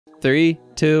3,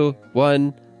 2,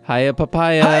 1. Hiya,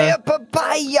 papaya. Hiya,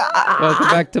 papaya. Welcome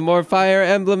back to more Fire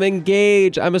Emblem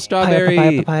Engage. I'm a strawberry.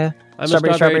 Hiya, papaya. I'm a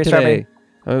strawberry today.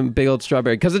 I'm a big old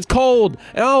strawberry because it's cold.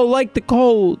 And I don't like the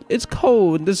cold. It's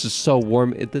cold. This is so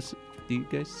warm. Do you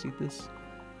guys see this?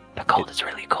 The cold is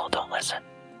really cold. Don't listen.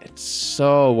 It's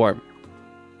so warm.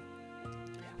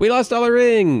 We lost all our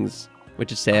rings,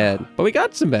 which is sad. But we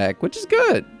got some back, which is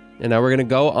good. And now we're going to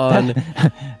go on.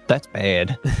 That's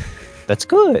bad. That's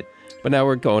good. But now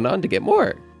we're going on to get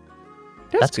more.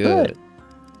 That's good.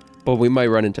 But we might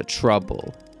run into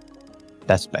trouble.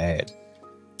 That's bad.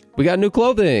 We got new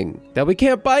clothing that we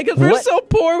can't buy because we're so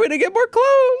poor. We didn't get more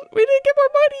clothes. We didn't get more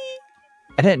money.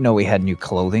 I didn't know we had new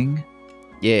clothing.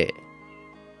 Yeah.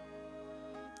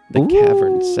 The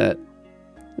cavern set.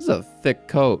 This is a thick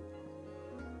coat.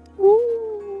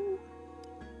 Ooh.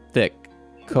 Thick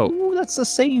coat. Ooh, that's the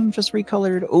same, just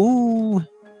recolored. Ooh.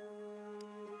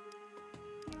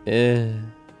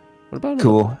 What about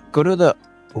cool? Go to the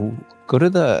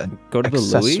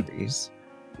accessories.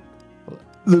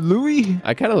 The Louis.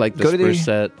 I kind of like this first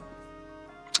set.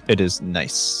 It is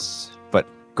nice, but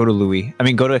go to Louis. I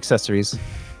mean, go to accessories.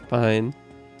 Fine.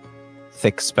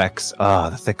 Thick specs.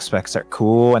 Ah, the thick specs are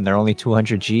cool, and they're only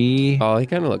 200G. Oh, he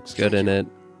kind of looks good in it.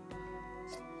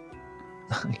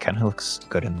 He kind of looks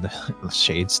good in the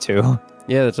shades too.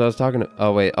 Yeah, that's what I was talking about.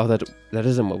 Oh wait, that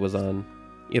isn't what was on.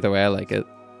 Either way, I like it.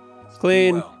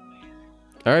 Clean. Well.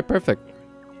 All right, perfect.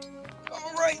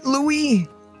 All right, Louis.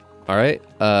 All right.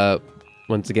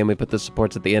 Once again, we put the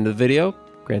supports at the end of the video.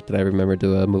 Granted, I remember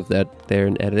to move that there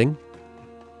in editing.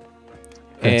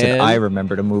 Granted, I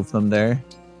remember to move them there.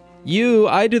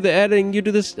 I do the editing, you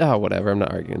do this. Oh, whatever. I'm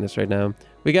not arguing this right now.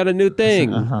 We got a new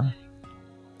thing.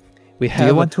 We have.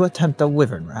 Do you want to attempt the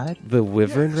wyvern ride? The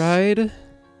wyvern ride?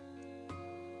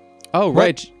 Oh, what?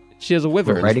 Right. She has a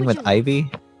wyvern. We're riding with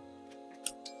Ivy?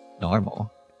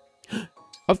 Normal.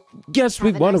 Yes,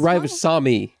 we want to ride with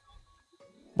Sami.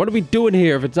 What are we doing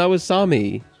here if it's not with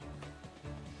Sami?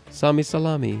 Sami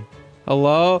Salami.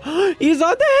 Hello? He's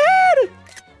on the head!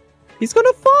 He's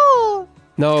gonna fall!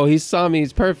 No, he's Sami.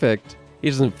 He's perfect. He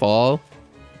doesn't fall.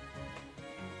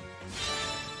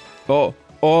 Oh.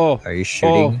 Are you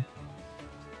shooting?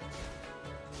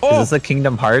 Is this the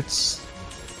Kingdom Hearts?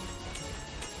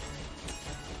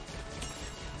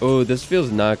 Oh, this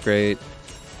feels not great.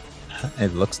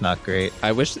 It looks not great.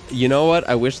 I wish, you know what?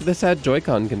 I wish this had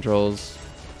Joy-Con controls.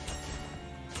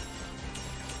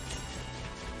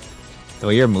 The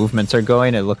way your movements are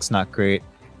going, it looks not great.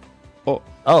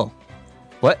 Oh.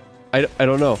 What? I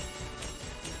don't know.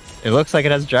 It looks like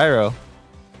it has gyro.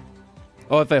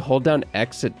 Oh, if I hold down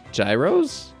X, it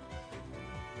gyros?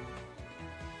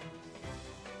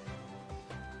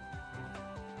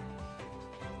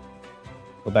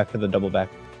 Go back to the double back.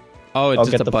 Oh,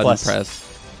 it's just a button press.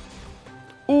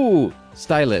 Ooh,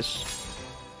 stylish.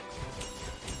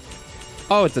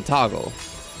 Oh, it's a toggle.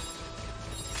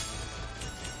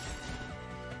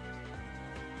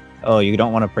 Oh, you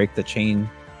don't want to break the chain.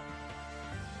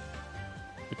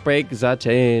 Break the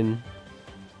chain.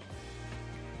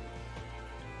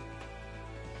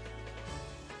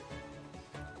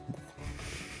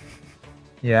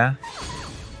 Yeah.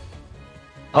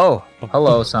 Oh,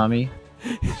 hello, Sami.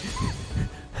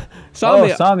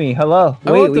 Sami, oh, Sami, hello.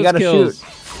 Wait, we gotta shoot.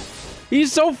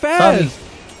 He's so fast.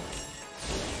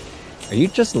 Sami. Are you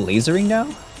just lasering now?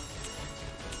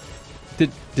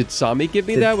 Did Sami give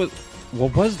me that?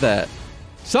 What was that?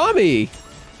 Sami!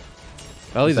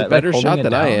 Well, he's a better shot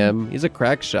than I am. He's a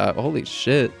crack shot. Holy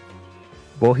shit.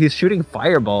 Well, he's shooting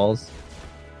fireballs.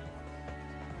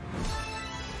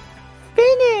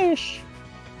 Finish!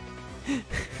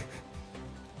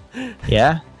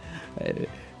 Yeah? Yeah.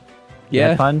 You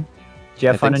had fun? Did you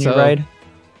have fun on your ride?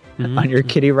 On your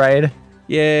kitty ride?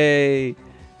 Yay!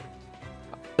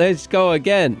 Let's go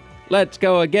again. Let's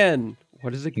go again.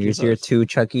 What is it? Here's your 2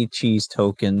 Chuck E. Cheese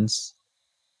tokens.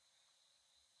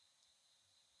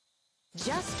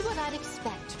 Just what I'd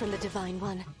expect from the Divine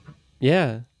One.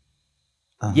 Yeah.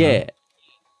 Yeah.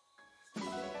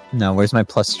 No, where's my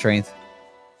plus strength?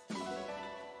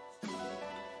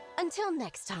 Until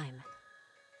next time.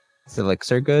 Is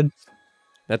Elixir good?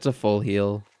 That's a full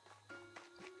heal.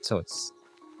 So it's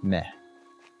meh.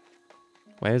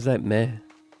 Why is that meh?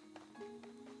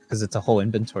 Because it's a whole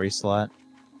inventory slot.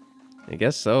 I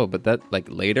guess so, but that, like,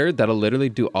 later, that'll literally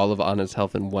do all of Anna's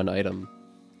health in one item.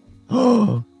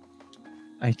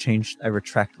 I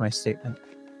retract my statement.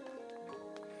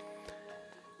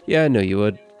 Yeah, I knew you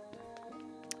would.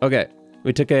 Okay,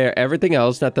 we took care of everything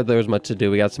else. Not that there was much to do.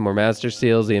 We got some more Master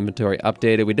Seals, the inventory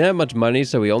updated. We didn't have much money,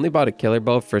 so we only bought a Killer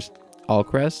Bow for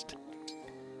Allcrest.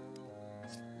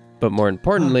 But more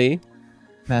importantly,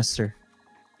 Master.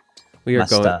 we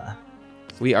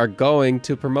are going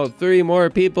to promote 3 more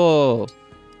people.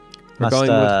 We're going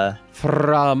with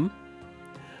from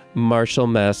Martial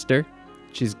Master.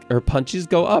 Her punches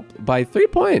go up by 3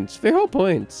 points, 3 whole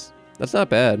points. That's not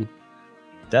bad.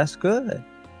 That's good.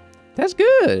 That's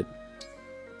good.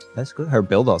 That's good. Her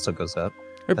build also goes up.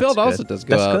 Her build also does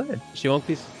go up. That's good. She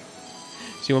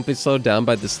won't be slowed down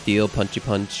by the steel punchy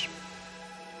punch.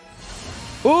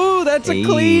 Ooh, that's a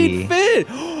clean fit.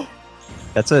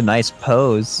 That's a nice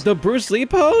pose. The Bruce Lee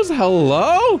pose?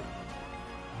 Hello?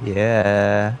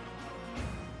 Yeah.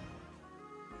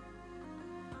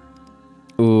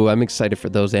 Ooh, I'm excited for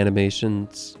those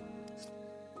animations.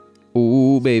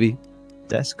 Ooh, baby.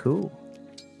 That's cool.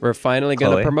 We're finally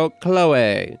going to promote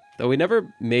Chloe. Though we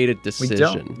never made a decision. We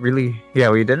don't really... Yeah,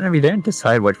 we didn't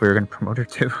decide what we were going to promote her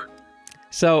to.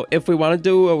 So if we want to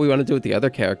do what we want to do with the other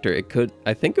character,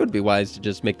 I think it would be wise to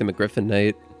just make them a Griffin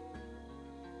Knight.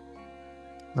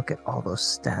 Look at all those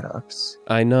stat ups.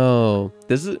 I know.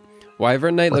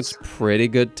 Wyvern Knight looks pretty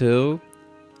good too.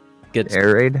 Gets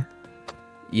air raid?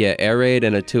 Yeah, air raid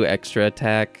and a 2 extra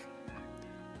attack.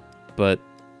 But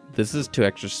this is 2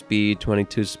 extra speed,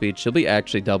 22 speed. She'll be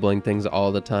actually doubling things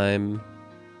all the time.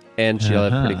 And she'll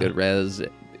have pretty good res.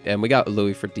 And we got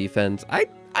Louis for defense. I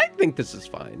think this is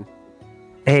fine.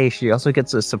 Hey, she also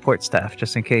gets a support staff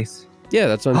just in case. Yeah,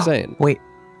 that's what I'm saying. Wait,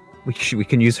 we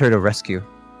can use her to rescue.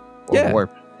 Or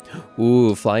warp.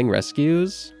 Ooh, flying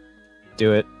rescues?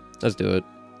 Do it. Let's do it.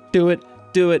 Do it.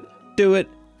 Do it. Do it.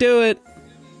 Do it.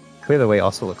 Clear the Way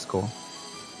also looks cool.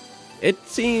 It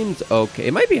seems okay.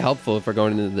 It might be helpful if we're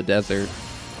going into the desert.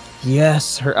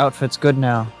 Yes, her outfit's good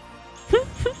now.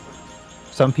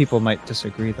 Some people might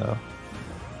disagree, though.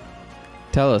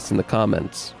 Tell us in the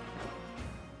comments.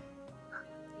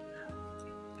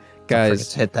 Don't forget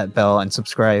to hit that bell and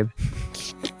subscribe.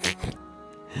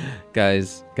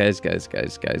 Guys. We're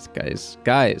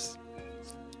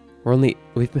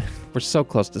so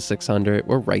close to 600.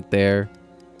 We're right there.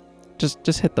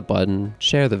 Just hit the button,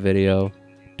 share the video,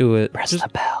 do it. Press the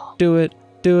bell. Do it.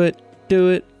 Do it. Do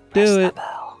it. Do Press it. the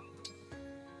bell.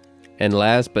 And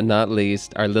last but not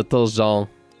least, our little Jean.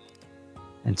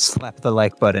 And slap the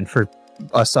like button for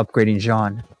us upgrading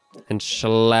Jean. And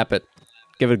slap it.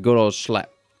 Give it a good old slap.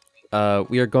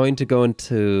 We are going to go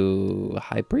into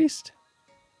High Priest?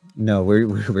 No, we're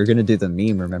gonna do the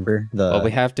meme. Remember the? Oh,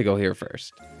 we have to go here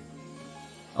first.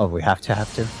 Oh, we have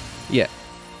to. Yeah.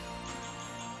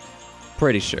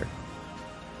 Pretty sure.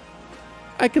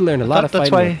 I could learn a lot of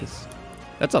fighting with this.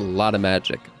 That's a lot of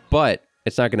magic, but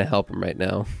it's not going to help him right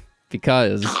now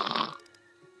because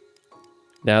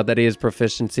now that he has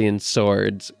proficiency in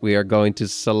swords, we are going to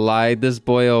slide this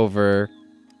boy over.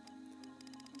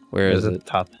 Where is it?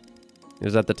 Top. It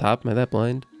was at the top. Am I that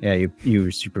blind? Yeah, you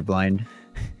were super blind.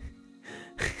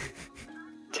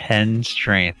 10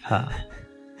 strength, huh?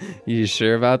 You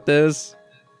sure about this?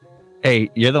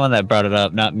 Hey, you're the one that brought it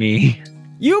up, not me.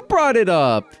 You brought it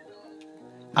up!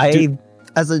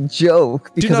 As a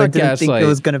joke, because I didn't think it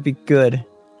was going to be good.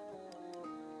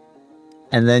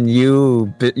 And then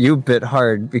you bit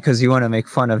hard because you want to make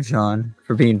fun of John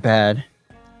for being bad.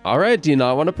 Alright, do you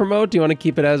not want to promote? Do you want to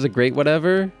keep it as a great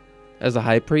whatever? As a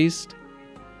high priest?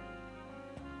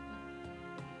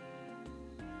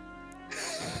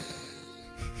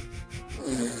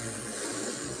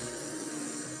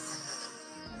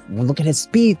 Look at his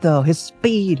speed, though. His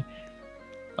speed.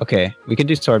 Okay, we can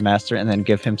do Swordmaster and then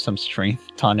give him some strength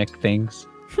tonic things.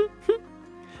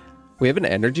 We have an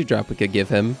energy drop we could give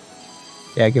him.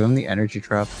 Yeah, give him the energy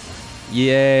drop.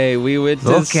 Yay, we went to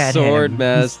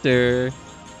Swordmaster.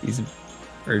 He's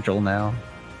Virgil now.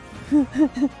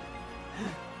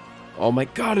 Oh my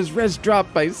god, his res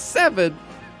dropped by 7.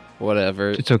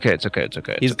 Whatever. It's okay.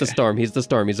 He's the storm.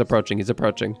 He's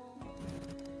approaching.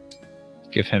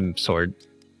 Give him sword.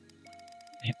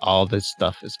 All this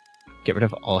stuff is... Get rid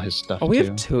of all his stuff, Oh, we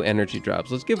have 2 energy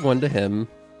drops. Let's give 1 to him.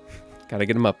 Gotta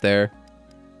get him up there.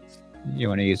 You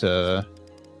want to use a...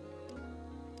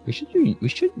 We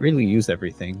should really use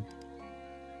everything.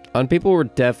 On people we're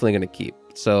definitely gonna keep.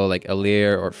 So like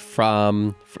Alir or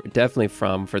definitely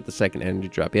From for the second energy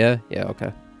drop. Yeah,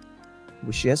 okay.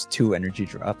 Well, she has 2 energy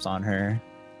drops on her.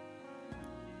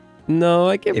 No,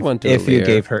 I give 1 to if Alir.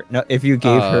 If you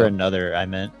gave her another, I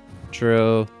meant.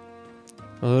 True.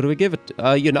 Well, who do we give it to?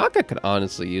 Yanaka could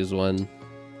honestly use 1.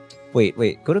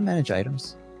 Wait. Go to manage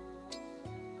items.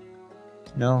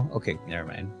 No? Okay, never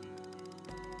mind.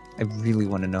 I really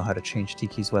want to know how to change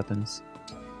Tiki's weapons.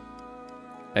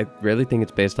 I really think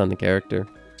it's based on the character.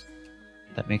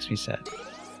 That makes me sad.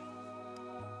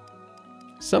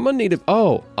 Someone needed...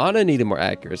 Oh, Anna needed more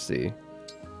accuracy.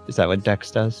 Is that what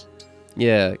Dex does?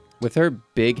 Yeah, with her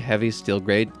big, heavy steel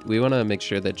grade, we want to make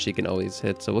sure that she can always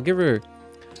hit. So we'll give her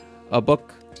a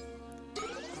book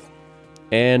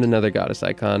and another goddess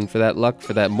icon for that luck,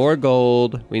 for that more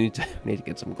gold. We need to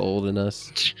get some gold in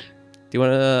us. Do you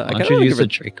want to? Why don't you use the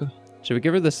Draco? Should we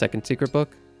give her the second secret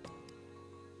book?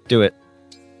 Do it.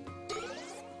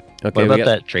 Okay. What about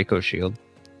that Draco shield?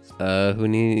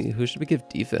 Who should we give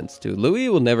defense to? Louis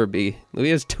will never be.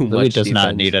 Louis has too much. Louis does defense.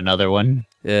 not need another one.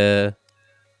 Yeah.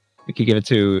 We could give it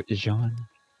to Jean.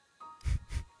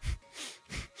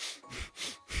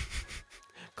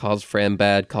 Calls Fram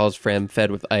bad, calls Fram fed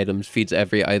with items, feeds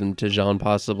every item to Jean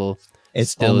possible.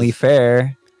 It's only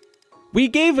fair. We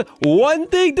gave one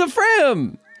thing to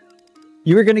Fram!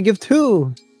 You were going to give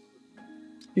 2.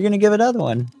 You're going to give another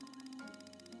one.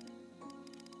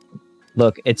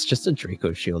 Look, it's just a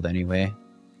Draco shield anyway.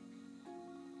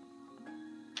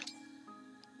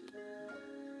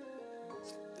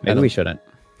 Maybe we shouldn't.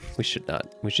 We should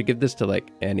not. We should give this to, like,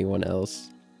 anyone else.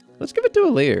 Let's give it to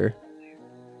Alir.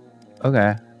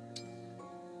 Okay.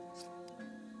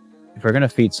 If we're going to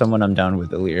feed someone, I'm down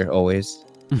with Alir, always.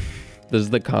 This is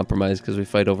the compromise, because we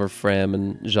fight over Fram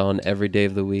and Jean every day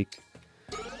of the week.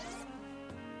 I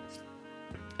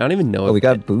don't even know. Oh, we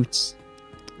got boots.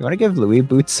 You want to give Louis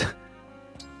boots?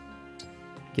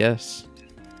 Yes.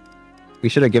 We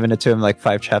should have given it to him like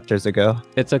 5 chapters ago.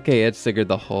 It's okay. It's Sigurd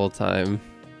the whole time.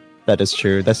 That is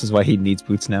true. This is why he needs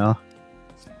boots now.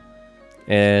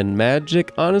 And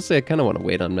magic, honestly, I kind of want to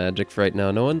wait on magic for right now.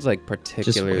 No one's like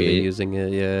particularly using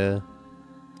it. Yeah.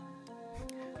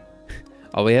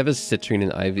 All we have is citrine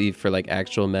and ivy for like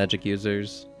actual magic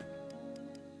users.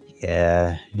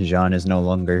 Yeah, Jean is no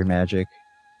longer magic.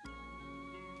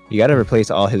 You gotta replace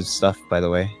all his stuff, by the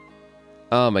way.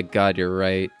 Oh my god, you're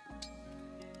right.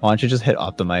 Why don't you just hit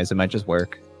optimize? It might just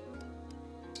work.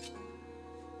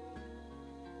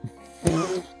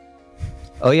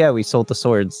 Oh yeah, we sold the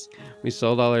swords. We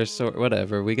sold all our sword.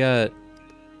 Whatever. We got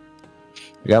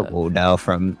Wodao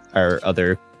from our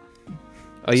other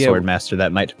sword master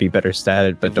that might be better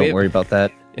statted, but don't worry about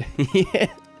that.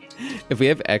 Yeah. If we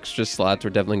have extra slots,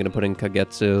 we're definitely gonna put in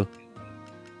Kagetsu.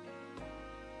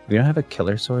 We don't have a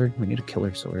killer sword. We need a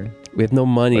killer sword. We have no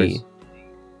money.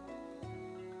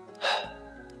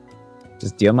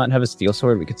 Does Diamant have a steel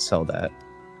sword? We could sell that.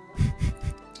 Why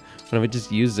don't we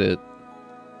just use it?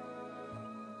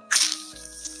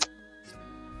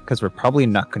 Because we're probably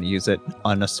not going to use it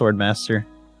on a sword master.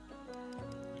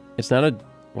 It's not a...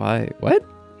 Why? What?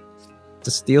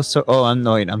 The steel sword... Oh,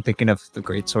 I'm thinking of the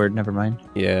great sword. Never mind.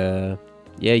 Yeah.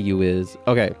 Yeah, you is.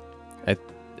 Okay.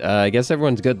 I guess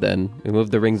everyone's good then. We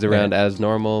moved the rings around as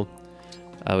normal.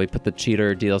 We put the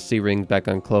cheater DLC rings back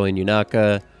on Chloe and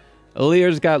Yunaka.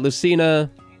 Alir's got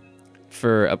Lucina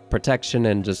for a protection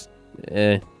and just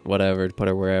whatever, put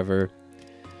her wherever.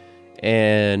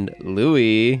 And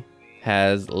Louis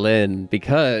has Lyn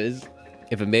because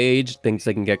if a mage thinks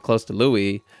they can get close to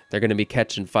Louis, they're going to be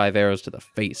catching 5 arrows to the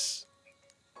face.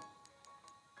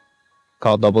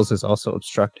 Call doubles is also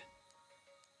obstruct.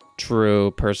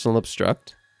 True, personal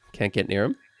obstruct. Can't get near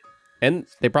him. And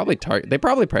they probably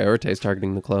prioritize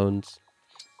targeting the clones.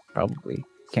 Probably.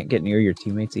 Can't get near your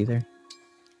teammates either.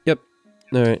 Yep.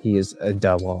 All right. He is a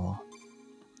Dawal.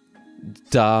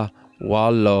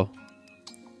 Dawalo.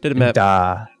 To the map.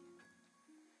 Da.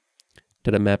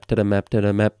 To the map, to the map, to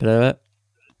the map, to the map.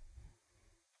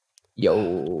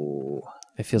 Yo.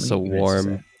 I feel so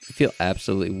warm. I feel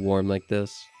absolutely warm like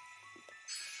this.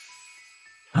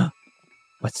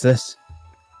 What's this?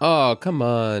 Oh, come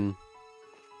on.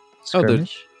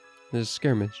 Skirmish? Oh, there's a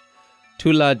skirmish.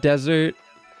 Tula Desert.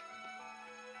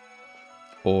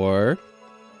 Or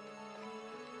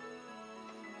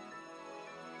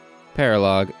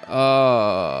Paralog.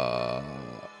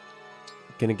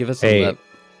 Gonna give us a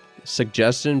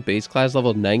suggestion. Base class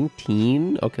level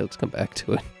 19. Okay, let's come back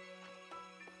to it.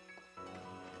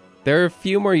 There are a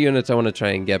few more units I want to try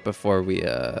and get before we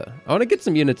I want to get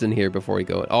some units in here before we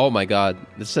go. Oh my god,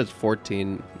 this says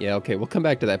 14. Yeah, okay, we'll come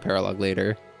back to that Paralog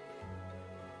later.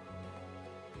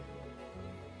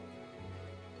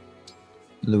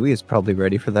 Louis is probably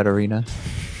ready for that arena.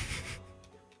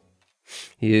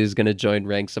 He is going to join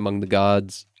ranks among the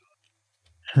gods.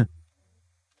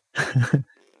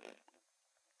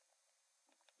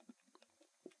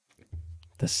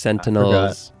 The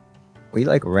Sentinels. We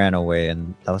like ran away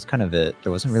and that was kind of it.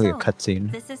 There wasn't really a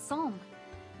cutscene. This is Psalm.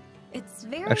 It's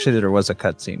very Actually, there was a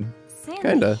cutscene.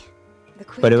 Kinda.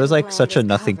 But it was like such a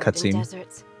nothing cutscene.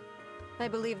 I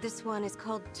believe this one is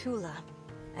called Tula.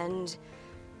 And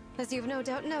as you've no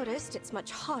doubt noticed, it's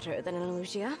much hotter than in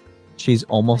Illusia. She's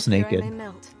almost naked.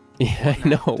 Yeah, I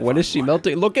know. What is she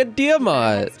melting? Look at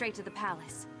Tiamat. Straight to the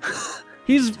palace.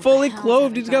 He's So the fully hounds clothed.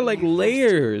 haven't He's got gotten like there first.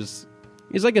 layers.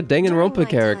 He's like a During Danganronpa my time in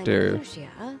character.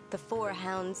 Lucia, the 4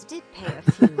 hounds did pay a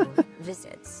few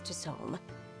visits to Solm,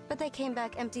 but they came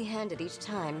back empty-handed each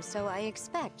time, so I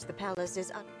expect the palace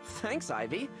is Thanks,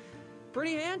 Ivy.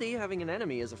 Pretty handy having an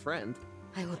enemy as a friend.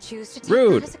 I will choose to take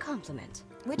Rude. that as a compliment.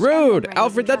 Which Rude! Emblem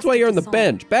Alfred, that's why entrusted you're on to the Solm?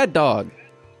 bench. Bad dog.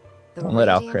 The Don't let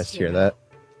radiant Alcrest hear hero, that.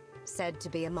 Said to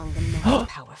be among the most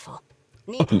powerful.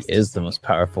 He Needless to is the say, most It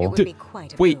powerful. would be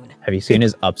quite a wait. boon. Have you seen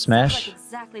his up Like smash?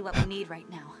 exactly what we need right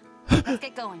now. Let's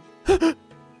get going.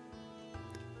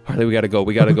 Harley, we gotta go.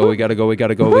 We gotta go. We gotta go. We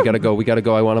gotta go. We gotta go. We gotta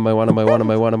go. I want him. I want him. I want him.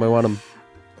 I want him. I want him.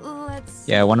 Let's.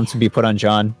 Yeah, I want him to be put on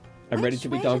John. I'm ready Which to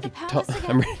be way to Donkey the Kong. palace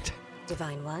I'm again? ready.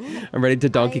 Divine One. I'm ready to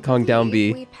Donkey I Kong down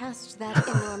believe B. We passed that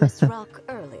enormous rock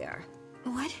earlier.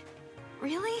 What?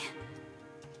 Really?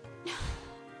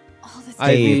 All this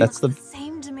Ivy, looks that's the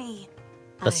same to me.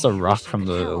 That's I the rock wish I from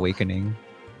could the help. Awakening.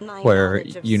 My where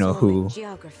knowledge of you know Solm who, and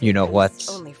geography you know comes what's.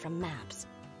 only from maps.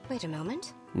 Wait a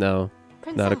moment. No,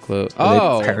 Prince not a Alfred. clue. Where they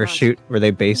Oh, parachute. Where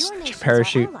they base Your nations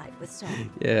parachute. are allied with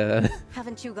Solm. yeah.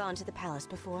 Haven't you gone to the palace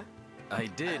before? I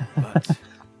did, but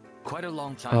quite a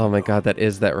long time Oh my ago. God, that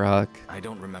is that rock. I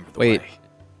don't remember the Wait. way.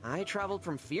 I traveled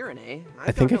from Firene.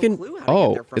 I think I got no can. clue how to get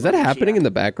Oh, there from is that Lucia. happening in the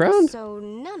background? So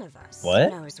none of us What?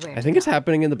 knows where I to think it's go.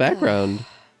 happening in the background.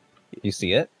 You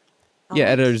see it? Yeah,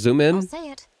 Alright, editor, zoom in. I'll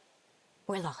say it.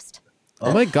 We're lost.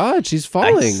 Oh my God, she's I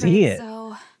falling. see it.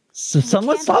 So. So we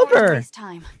someone can't saw afford to her. waste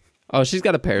time. Oh, she's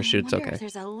got a I parachute. It's wonder okay. if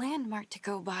there's a landmark to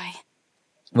go by.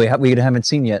 Wait, we haven't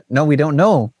seen yet. No, we don't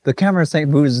know. The camera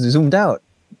saying was zoomed out.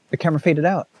 The camera faded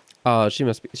out. Oh, she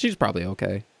must be. She's probably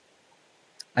okay.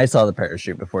 I saw the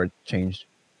parachute before it changed.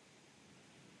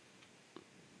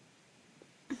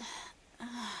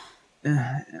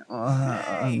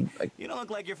 Hey, Like, you don't look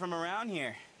like you're from around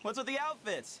here. What's with the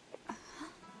outfits?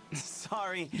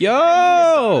 Sorry. Yo! I didn't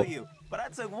mean to startle you, but I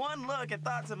took one look and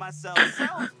thought to myself,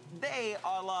 they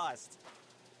are lost.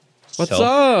 What's so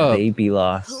up? They be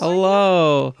lost.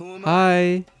 Hello. Who am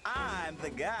Hi. I'm the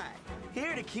guy,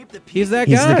 here to keep the peace. He's that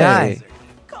He's the guy. guy.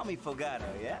 Call me Fogado,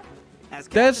 yeah? As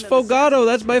That's captain of the Fogado, Sentinels,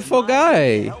 that's my it's duty to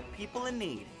Fogai. help people in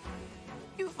need.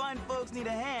 You find folks need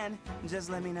a hand, just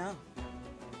let me know.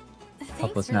 Help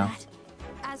Thanks us for now. that.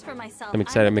 As for myself, I'm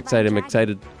excited. I'm the excited. I'm Divine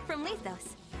excited. Dragon From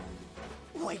Lethos.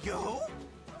 Wait, yo?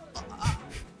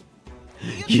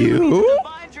 You? The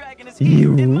Divine Dragon is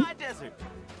here in my desert.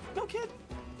 No kidding.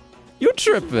 You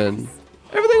tripping?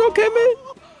 Everything okay,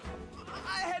 man?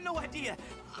 I had no idea.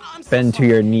 I'm so Bend to sorry.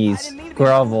 your I knees. didn't mean to be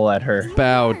Grovel at her.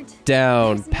 Bow Weren't.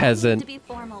 down, There's no need peasant. to be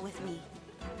formal with me.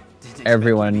 Didn't expect you to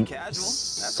Everyone be casual. That's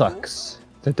sucks.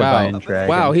 The Wow. Divine Dragon.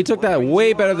 Wow, he took that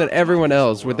way better than everyone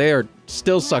else, where they are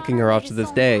still sucking her off to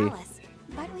this day.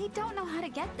 But we don't know how to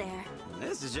get there. cool.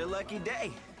 This is your lucky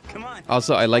day. Come on.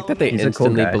 Also, I like that they He's a cool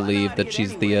instantly guy. believe that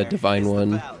she's the divine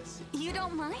one. You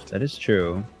don't mind? That is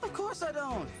true. Of course I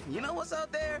don't. You know what's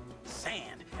out there?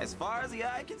 Sand, as far as the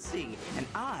eye can see. And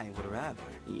I would rather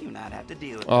you not have to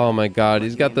deal with Oh that. my God,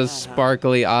 he's got those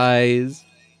sparkly eyes.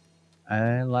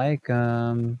 I like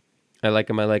I like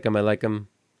him. I like him. I like him.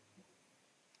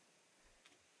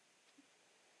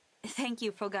 Thank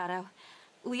you, Fogado.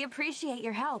 We appreciate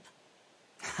your help.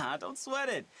 Don't sweat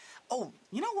it. Oh,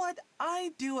 you know what?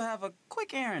 I do have a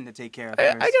quick errand to take care of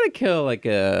I first. gotta kill like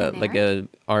a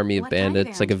army of What kind of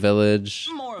bandits, like a errand? village,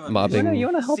 More of a mobbing. You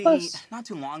wanna help See, us? not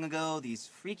too long ago, these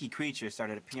freaky creatures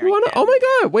started You appearing. wanna? Oh my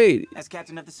God! Wait, As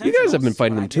captain of the You guys have been Sentinels,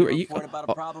 fighting when them I too. did Are you- report about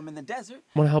a problem in the desert.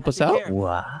 wanna help I us took out? care of it.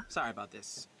 what? Sorry about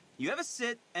this. You have a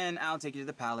sit, and I'll take you to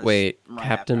the palace. Wait, right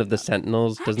Captain after of the I'm done.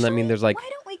 Sentinels? Doesn't that mean Actually, there's like why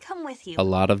don't we come with you? a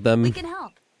lot of them? We can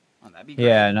help. Oh, that'd be great.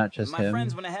 Yeah, not just My him.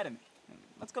 friends went ahead of me.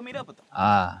 Let's go meet up with them.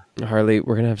 Ah, Harley,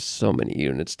 we're gonna have so many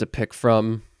units to pick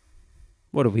from.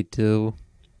 What do we do?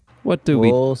 What do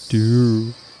we'll we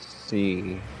do?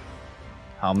 see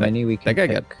how many we can That guy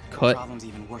pick. got cut Problem's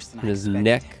even worse than in I his expected.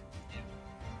 neck.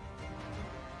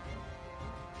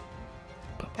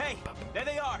 Hey, there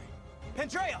they are.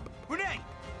 Pendrea, Renee.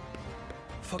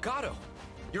 Fogado,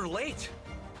 you're late.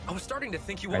 I was starting to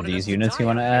think you Are wanted these us to units die you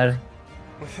want to out here.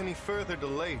 add? With any further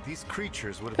delay, these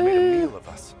creatures would have made a meal of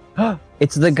us.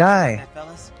 It's the guy. That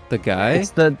fellas. The guy? It's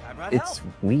the. I brought It's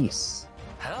help. Whis.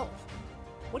 Help?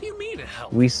 What do you mean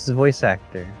help? Whis' voice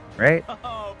actor, right?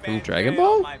 Oh, From Pendrea, Dragon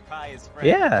Ball? my pious friend.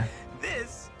 Yeah.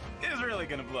 This is really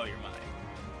gonna blow your mind.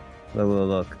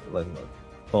 Look.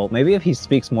 Well, maybe if he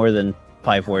speaks more than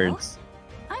 5 Hello? words.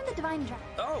 I'm the Divine Dragon.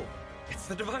 Oh, it's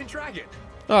the Divine Dragon.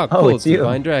 Oh, cool. it's It's the you.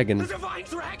 Divine The Dragon. Divine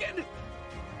Dragon?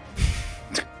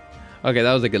 Okay,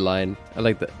 that was a good line. I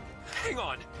like that. Hang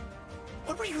on.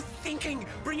 What were you thinking,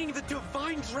 bringing the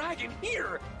Divine dragon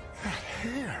here.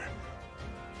 Hair.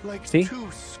 Like See? 2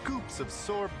 scoops of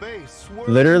sorbet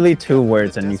swirling Literally 2 together in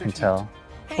words, the and you desert can heat. tell.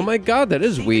 Oh my god, that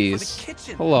is Save it for the Wheeze.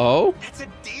 kitchen. Hello? That's a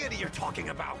deity you're talking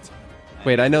about.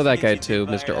 Wait, I know that guy Get you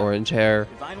too, Mr. fired up. Orange Hair.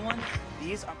 You find one?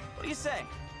 These are. What do you say?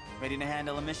 Ready to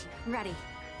handle a mission? Ready.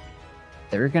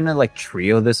 They're gonna like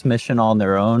trio this mission all on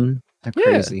their own. They're Yeah.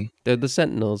 crazy. They're the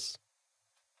Sentinels.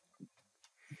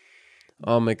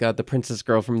 Oh my god, the princess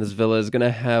girl from this villa is gonna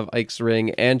have Ike's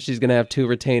ring, and she's gonna have 2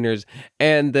 retainers,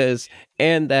 and this,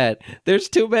 and that. There's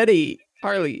too many.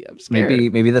 Harley, I'm scared.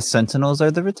 Maybe the Sentinels are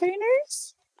the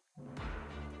retainers?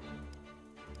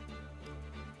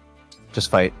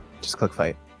 Just fight. Just click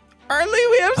fight. Harley,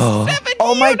 we have 7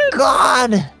 Oh my units!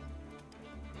 god!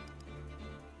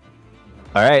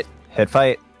 Alright, hit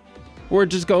fight. We're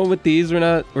just going with these.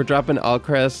 We're dropping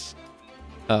Alcrest.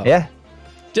 Oh. Yeah.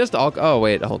 Just oh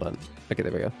wait, hold on. Okay,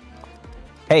 there we go.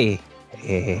 Hey.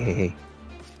 Hey.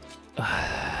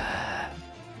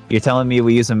 You're telling me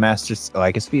we use a master... Oh,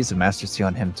 I guess we use a master seal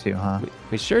on him too, huh?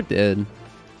 We sure did.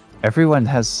 Everyone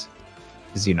has...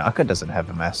 Zunaka doesn't have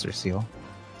a master seal.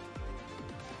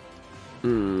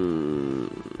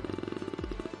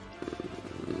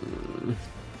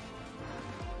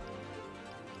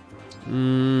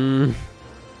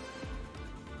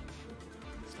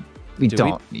 We Do we-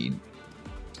 don't need...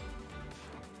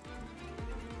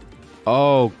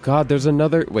 Oh god, there's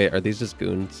another. Wait, are these just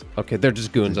goons? Okay, they're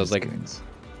just goons. I was like, goons.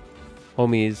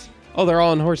 homies. Oh, they're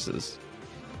all on horses.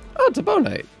 Oh, it's a bow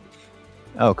knight.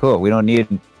 Oh, cool. We don't need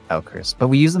Elcris, but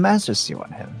we use the master seal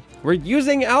on him. We're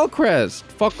using Alcrest.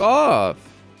 Fuck off.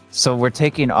 So we're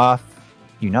taking off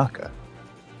Yunaka.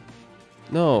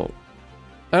 No.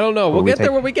 I don't know. We'll we get there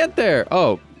take- when we get there.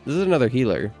 Oh, this is another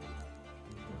healer.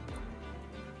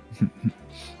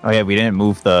 Oh yeah, we didn't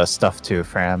move the stuff to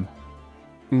Fram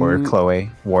or Mm, Chloe,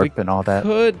 Warp and all that.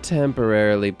 Could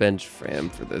temporarily bench Fram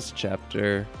for this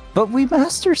chapter. But we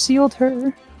master sealed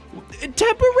her.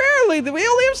 Temporarily? We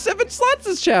only have 7 slots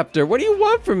this chapter. What do you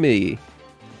want from me?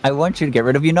 I want you to get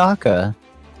rid of Yunaka.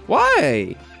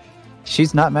 Why?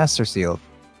 She's not master sealed.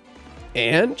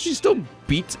 And she still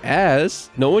beats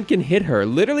ass. No one can hit her.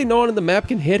 Literally no one on the map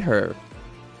can hit her.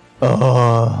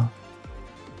 Oh.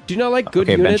 Do you not like good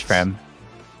Okay, units? bench Fram.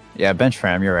 Yeah, bench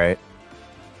Fram, you're right.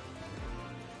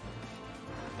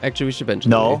 Actually, we should bench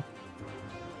No. Louis.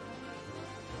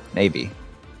 Maybe.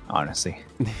 Honestly.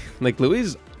 Like, Louis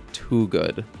is too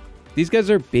good. These guys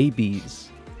are babies.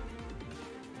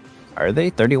 Are they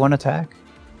 31 attack?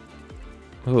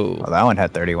 Who? Oh, that one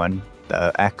had 31.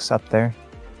 The X up there.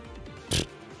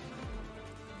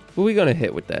 Who are we gonna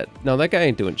hit with that? No, that guy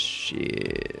ain't doing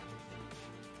shit.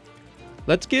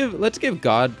 Let's give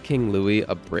God King Louis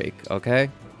a break, okay?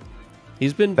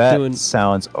 He's been That doing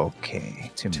sounds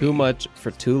okay to me. too much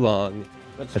for too long.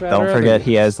 Let's But try don't our forget other-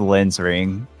 he has Lynn's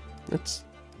ring. Let's.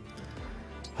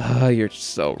 Ah, you're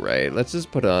so right. Let's just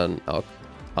put on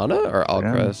Anna or Put on-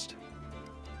 Alcrest.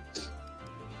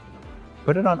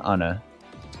 Put it on Anna.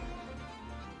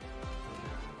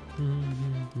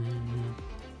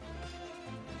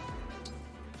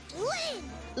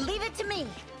 Leave it to me.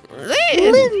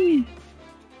 This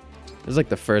is like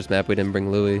the first map we didn't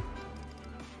bring Louis.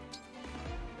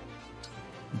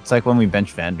 It's like when we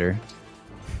bench Vander.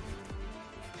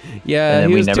 Yeah, and then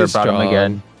he we was never too brought strong. him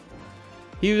again.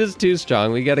 He was too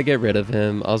strong. We got to get rid of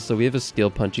him. Also, we have a steel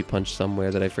punchy punch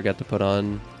somewhere that I forgot to put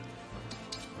on.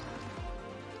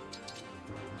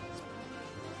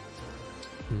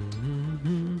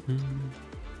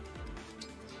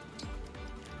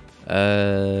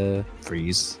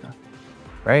 Freeze.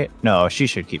 Right? No, she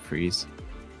should keep freeze.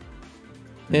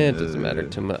 It doesn't matter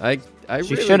too much. I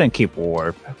She really, shouldn't keep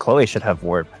warp. Chloe should have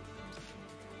warp.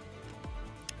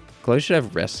 Chloe should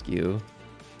have rescue.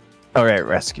 Alright,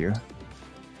 rescue.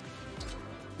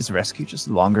 Is rescue just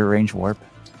longer range warp?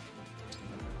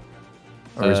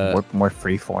 Or is warp more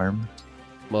freeform?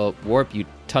 Well, warp, you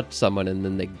touch someone and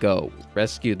then they go.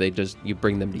 Rescue, you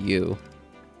bring them to you.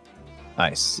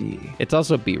 I see. It's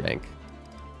also B rank.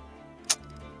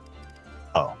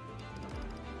 Oh.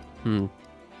 Hmm.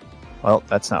 Well,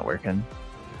 that's not working.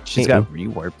 She's got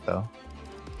rewarp though.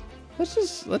 Let's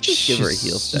just give her a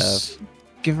heal staff.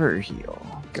 Give her a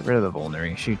heal. Get rid of the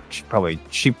vulnerary. She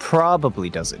probably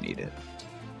doesn't need it.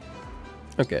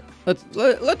 Okay, let's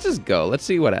just go. Let's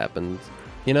see what happens.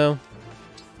 You know?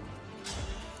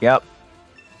 Yep.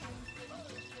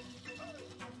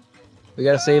 We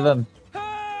gotta save him.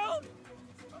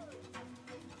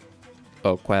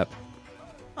 Oh, quap.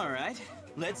 All right,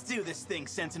 let's do this thing,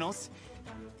 Sentinels.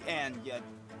 And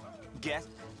guess.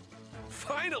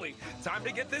 Finally, time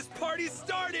to get this party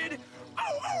started.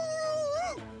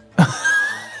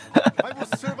 I will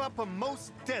serve up a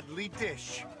most deadly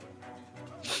dish.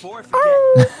 Before I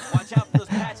forget, watch out for those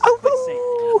patches of quicksand.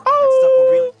 That stuff will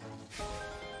really...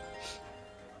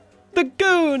 The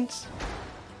goons!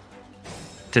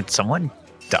 Did someone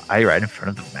die right in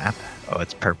front of the map? Oh,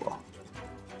 it's purple.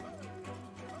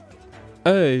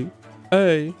 Hey,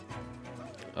 hey.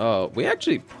 Oh, we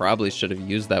actually probably should have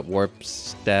used that warp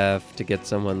staff to get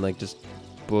someone like just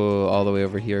all the way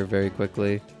over here very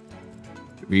quickly.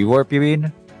 Rewarp, you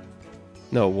mean?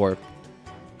 No, warp.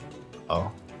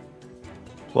 Oh.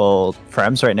 Well,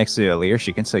 Frem's right next to Alir.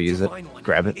 She can still use it. Finally.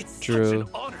 Grab it. It's True. such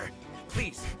an honor.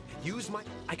 Please,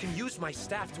 I can use my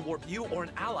staff to warp you or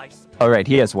an ally. Oh, right.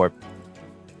 He has warp.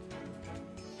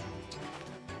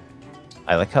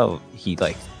 I like how he,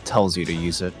 like, tells you to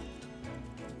use it.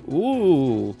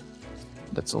 Ooh.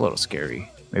 That's a little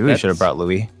scary. Maybe we should have brought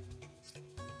Louis.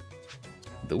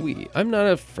 Louis. I'm not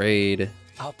afraid.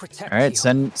 I'll protect All right, you.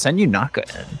 send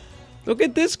Yunaka in. Look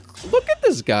at this. Look at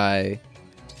this guy.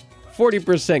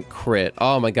 40% crit.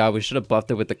 Oh my god, we should have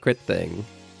buffed it with the crit thing.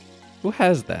 Who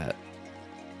has that?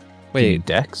 Wait,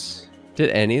 Dex? did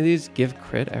any of these give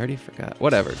crit? I already forgot.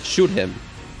 Whatever. Shoot him.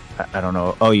 I don't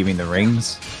know. Oh, you mean the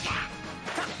rings?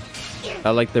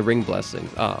 I like the ring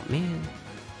blessings. Oh man.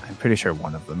 I'm pretty sure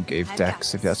one of them gave I've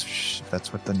Dex. got If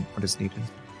that's what is needed.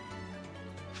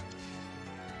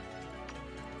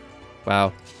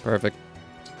 Wow. Perfect.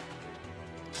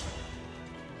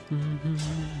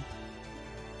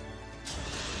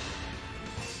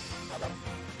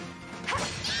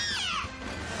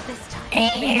 This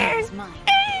time, is mine.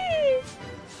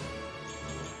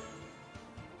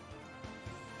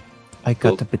 I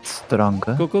got a bit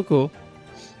stronger. Cool, cool, cool.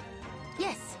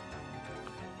 Yes.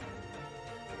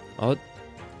 Oh.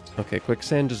 Okay,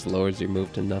 quicksand just lowers your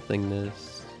move to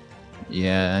nothingness.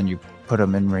 Yeah, and you put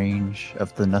him in range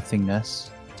of the nothingness.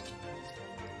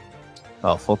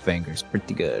 Oh, Folkvanger's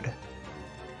pretty good.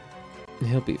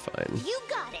 He'll be fine. You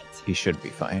got it. He should be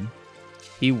fine.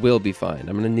 He will be fine.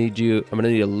 I'm gonna need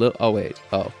a little. Oh wait.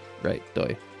 Oh right.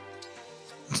 Doi.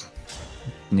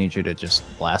 Need you to just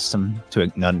blast him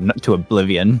to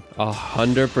oblivion.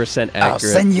 100% accurate. I'll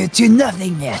send you to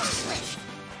nothingness.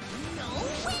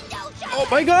 Oh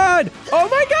my god! Oh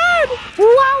my god!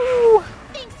 Wow!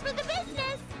 Thanks for the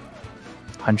business.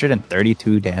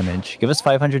 132 damage. Give us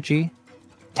 500 G.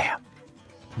 Damn.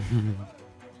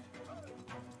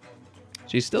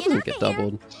 She still doesn't get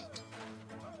doubled.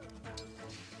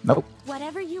 Nope.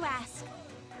 Whatever you ask.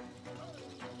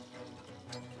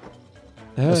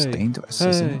 What's Hey, dangerous, hey.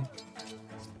 isn't it?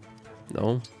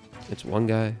 No, it's one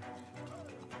guy.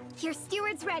 Your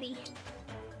steward's ready.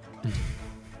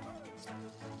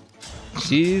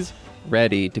 She's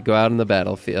ready to go out on the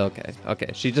battlefield. Okay,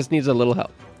 okay. She just needs a little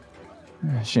help.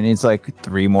 She needs like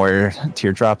 3 more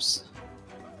teardrops.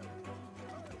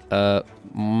 A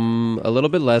little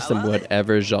bit less than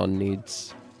whatever Jean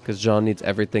needs, because Jean needs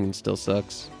everything and still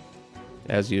sucks,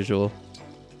 as usual.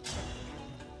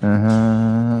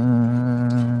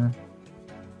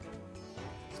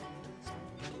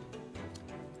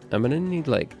 I'm gonna need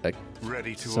like a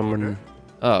Ready to someone. order?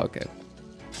 Oh, okay.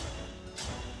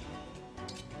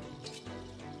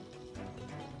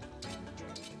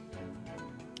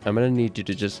 I'm gonna need you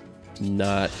to just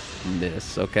not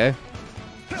miss, okay?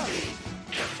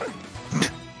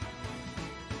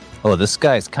 Oh, this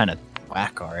guy's kind of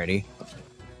whack already.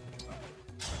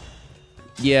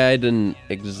 Yeah, I didn't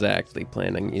exactly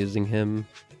plan on using him.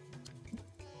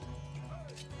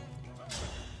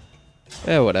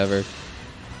 Eh, whatever.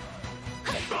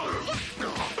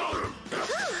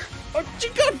 Oh, she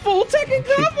got full tech and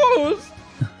combos!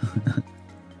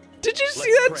 Did you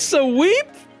see that sweep?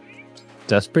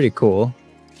 That's pretty cool.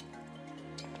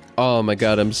 Oh my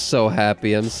god, I'm so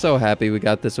happy. I'm so happy we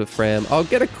got this with Fram. I'll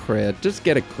get a crit. Just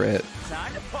get a crit.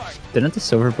 Time to party. Didn't the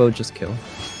silver bow just kill?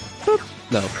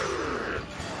 No.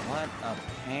 What a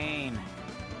pain.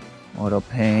 What a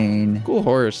pain. Cool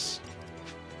horse.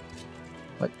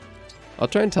 What? I'll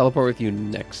try and teleport with you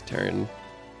next turn.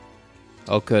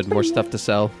 Oh, good. More stuff to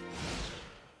sell.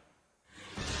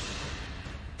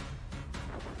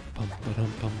 Bum,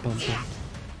 ba-dum, bum, bum, bum.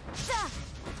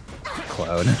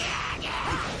 Cloud.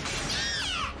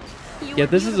 Yeah,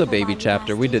 this is a baby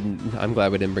chapter. We didn't. I'm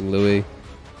glad we didn't bring Louis.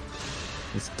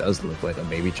 This does look like a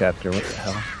baby chapter. What the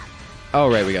hell? Oh,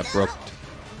 right. We got broke.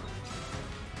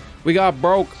 We got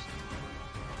broke.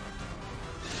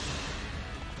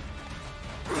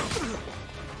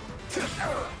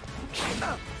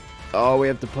 Oh, we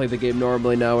have to play the game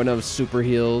normally now and have super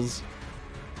heals.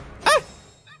 Ah!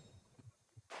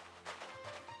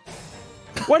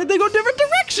 Why did they go different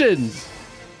directions?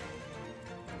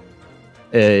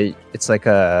 It's like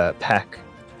a pack.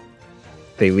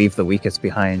 they leave the weakest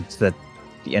behind so that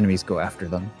the enemies go after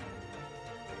them.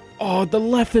 Oh, the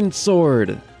Leffen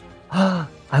sword! I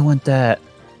want that.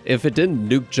 If it didn't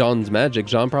nuke Jean's magic,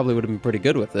 Jean probably would have been pretty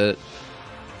good with it.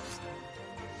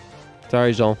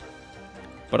 Sorry, Jean.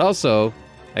 But also,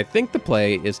 I think the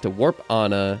play is to warp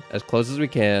Anna as close as we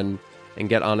can and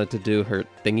get Anna to do her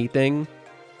thingy thing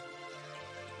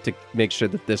to make sure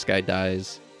that this guy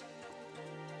dies.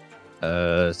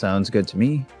 Sounds good to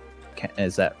me.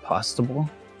 Is that possible?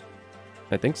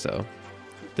 I think so.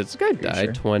 Did this guy die?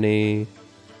 Sure? 20,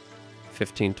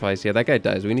 15 twice. Yeah, that guy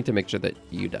dies. We need to make sure that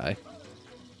you die.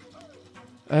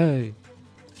 Hey.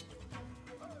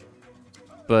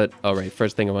 But, alright,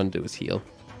 first thing I want to do is heal.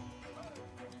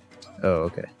 Oh,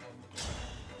 okay.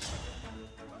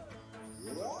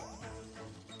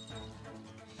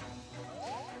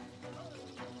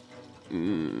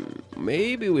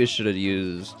 Maybe we should have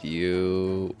used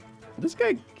you. This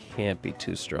guy can't be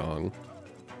too strong.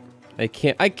 I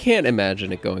can't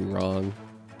imagine it going wrong.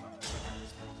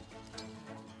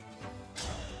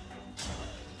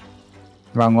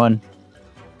 Wrong one.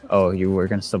 Oh, you were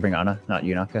gonna still bring Anna, not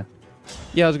Yunaka?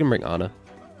 Yeah, I was gonna bring Anna.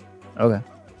 Okay.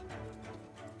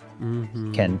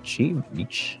 Mm-hmm. Can she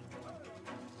reach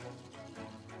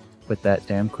with that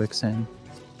damn quicksand?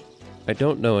 I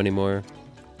don't know anymore.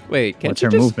 Wait, can't What's you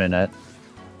her just... movement at?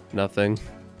 Nothing.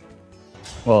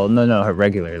 Well, no, her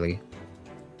regularly.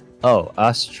 Oh,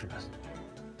 Astra.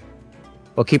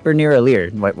 Well, keep her near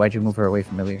Alir. Why'd you move her away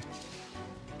from Alir?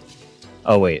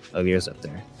 Oh, wait. Alir's up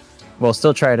there. Well,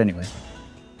 still try it anyway.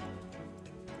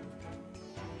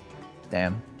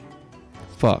 Damn.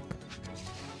 Fuck.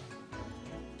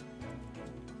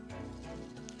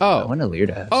 I Oh. want Alir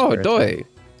to have Oh, spirit doy.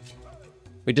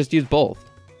 We just used both.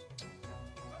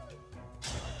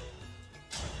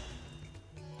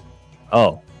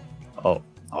 Oh. Oh.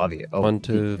 Obvious. Oh, 1,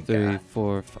 2, 3, God.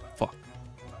 4, 5. Fuck.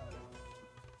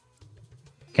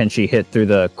 Can she hit through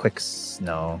the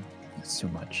No. It's too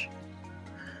much.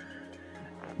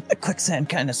 The quicksand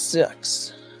kind of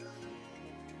sucks.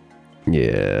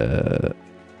 Yeah.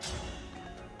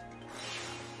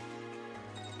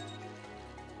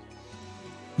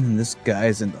 This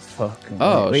guy's in the fucking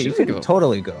Oh, wait, she you can can go.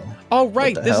 totally go. Oh,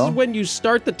 right. the This hell? is when you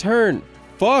start the turn.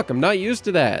 Fuck, I'm not used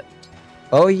to that.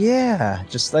 Oh yeah,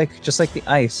 just like the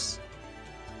ice.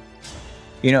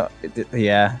 You know,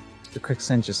 yeah, the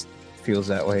quicksand just feels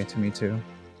that way to me too.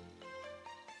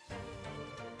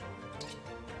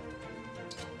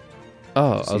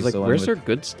 Oh, I was She's like, the one where's with- her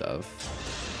good stuff?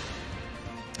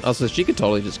 Also, she could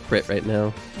totally just crit right now.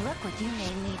 Look what you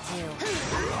made me do.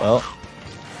 Well,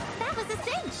 That was a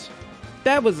cinch.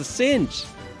 That was a cinch.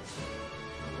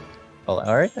 all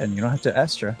right, and you don't have to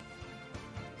Astra.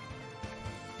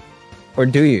 Or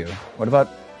do you? What about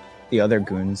the other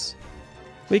goons?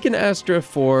 We can Astra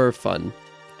for fun.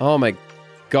 Oh my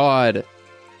god.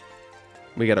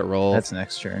 We gotta roll. That's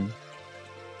next turn.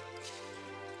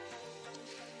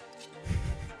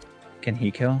 Can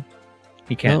he kill?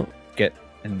 He can't get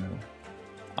in the...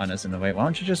 Anna's in the way. Why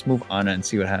don't you just move Anna and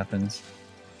see what happens?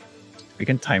 We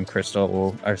can time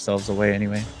crystal ourselves away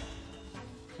anyway.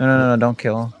 No, don't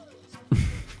kill.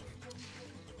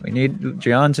 We need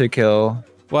Gian to kill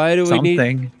Why do we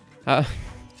something. need... How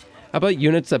about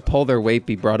units that pull their weight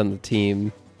be brought on the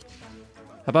team?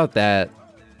 How about that?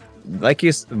 Like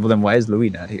you... Well, then why is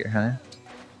Louis not here, huh?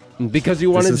 Because you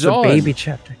This wanted is the Jean. baby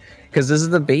chapter. Because this is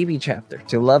the baby chapter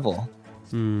to level.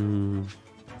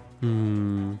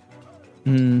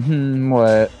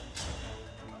 What?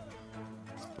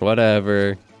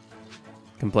 Whatever.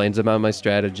 Complains about my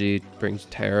strategy. Brings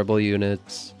terrible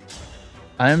units.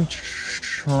 I'm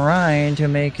trying to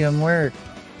make him work.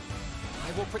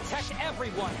 I will protect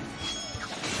everyone.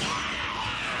 I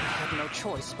have no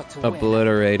choice but to win.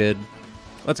 Obliterated.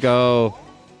 Let's go.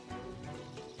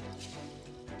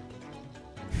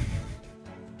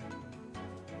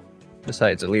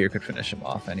 Besides, Alir could finish him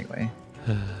off anyway.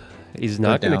 He's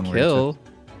not gonna downwards kill.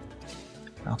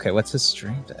 Okay, what's his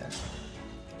strength at?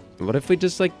 What if we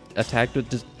just like attacked with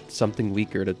just something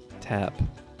weaker to tap?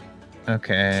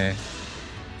 Okay.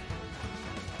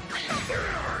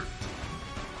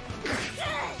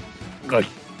 Good.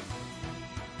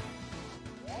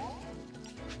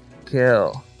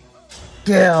 Kill.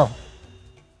 Kill.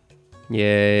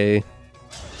 Yay.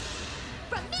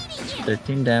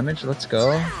 13 damage, let's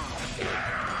go.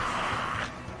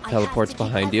 Teleports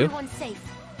behind you.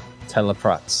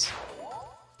 Teleports.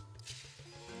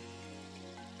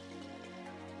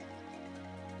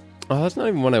 Oh, that's not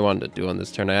even what I wanted to do on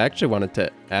this turn. I actually wanted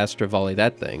to Astra Volley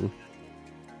that thing.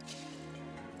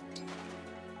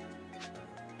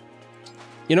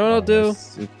 You know what I'll do?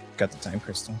 Got the time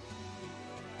crystal.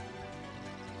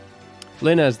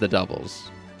 Lynn has the doubles.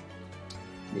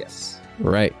 Yes.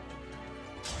 Right.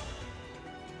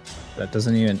 That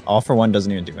doesn't even... All for one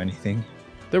doesn't even do anything.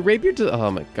 The rapier does...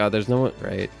 Oh my god, there's no one...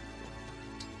 Right.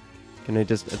 Can I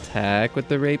just attack with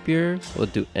the rapier? Will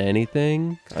it do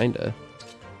anything? Kinda.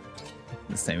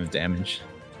 The same damage.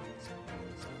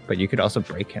 But you could also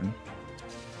break him.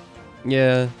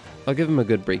 Yeah. I'll give him a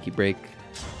good breaky break.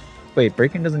 Wait,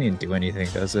 breaking doesn't even do anything,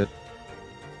 does it?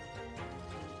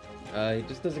 He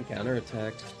just doesn't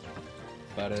counterattack. That's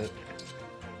about it.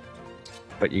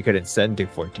 But you could instead do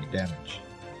 14 damage.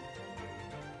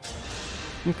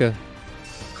 Okay.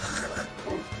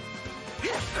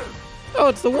 Oh,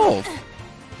 it's the wolf.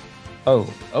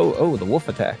 Oh, the wolf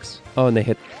attacks. Oh, and they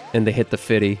hit the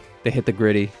fitty. They hit the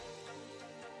gritty.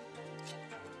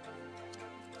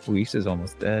 Luis is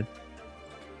almost dead.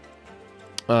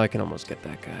 Oh, I can almost get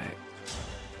that guy.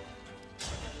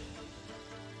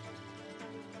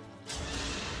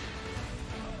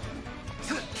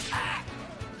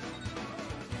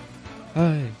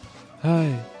 Hi.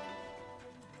 Hi.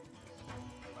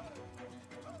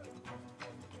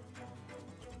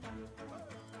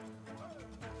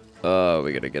 Oh,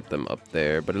 we gotta get them up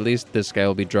there. But at least this guy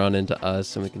will be drawn into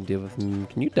us and we can deal with him.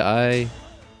 Can you die?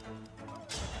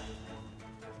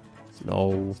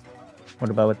 No. What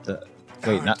about with the...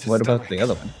 Wait, not... What about the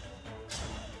other one?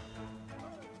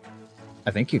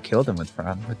 I think you killed him with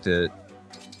the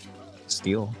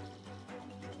steel.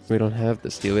 We don't have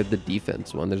the steel. We have the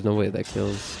defense one. There's no way that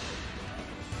kills.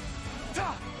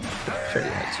 Sure, you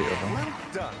had 2 of them. Well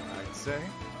done, I'd say.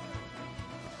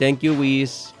 Thank you,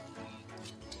 Whis.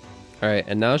 Alright,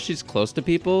 and now she's close to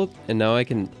people, and now I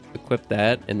can equip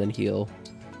that and then heal.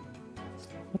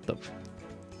 What the...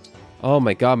 Oh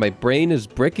my god, my brain is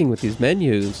bricking with these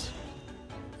menus.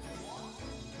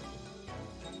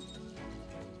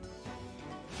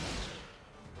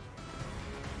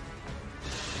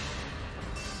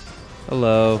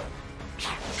 Hello.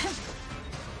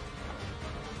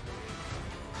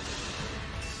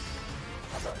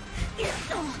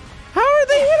 How are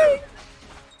they hitting?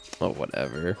 Oh,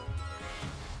 whatever.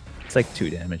 It's like 2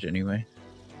 damage anyway.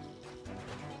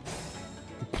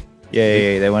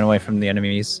 Yay, they went away from the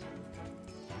enemies.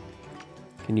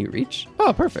 Can you reach?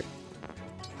 Oh, perfect.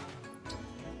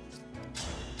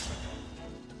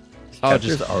 Oh,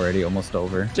 Chapter's already almost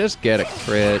over. Just get a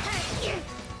crit.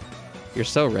 You're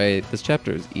so right. This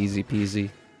chapter is easy peasy.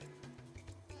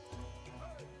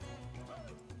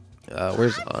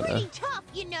 Where's Anna? Tough,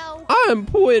 you know. I'm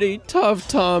pretty tough,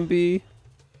 Tomby.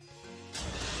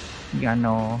 Yeah,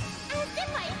 no.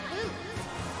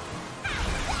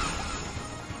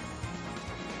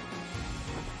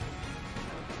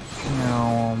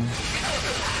 No.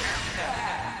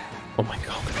 Oh my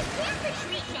god.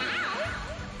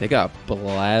 They got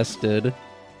blasted.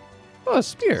 Oh, a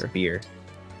spear. Spear.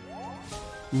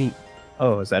 Neat.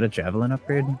 Oh, is that a javelin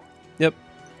upgrade? Yep.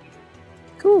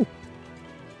 Cool.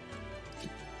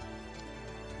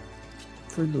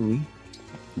 For Louis.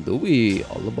 Louis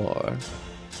Olibar.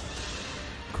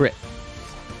 Crit.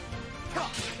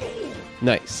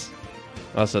 Nice.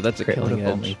 Also, that's a Crit would killing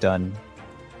have only edge. done.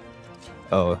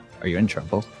 Oh, are you in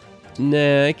trouble?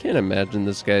 Nah, I can't imagine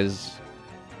this guy's...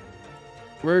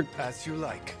 We're As you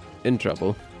like. in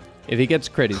trouble. If he gets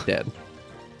crit, he's dead.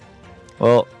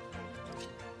 Well,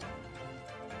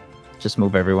 just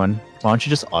move everyone. Why don't you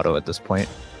just auto at this point?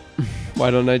 Why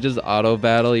don't I just auto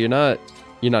battle? You're not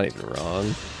even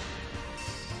wrong.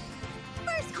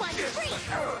 First one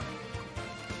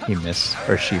free. He missed,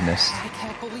 or she missed. I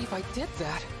can't believe I did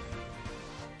that.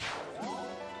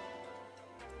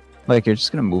 Like, you're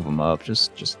just gonna move him up.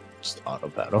 Just auto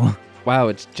battle. Wow,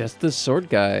 it's just this sword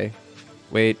guy.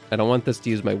 Wait, I don't want this to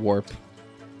use my warp.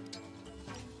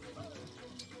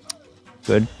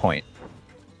 Good point.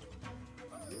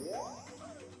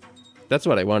 That's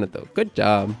what I wanted, though. Good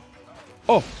job.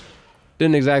 Oh,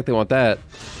 didn't exactly want that.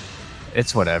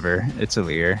 It's whatever. It's a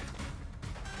Lear.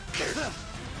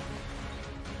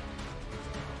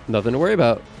 Nothing to worry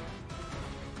about.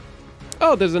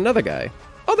 Oh, there's another guy.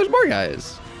 Oh, there's more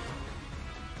guys.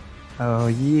 Oh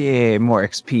yeah, more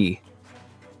XP.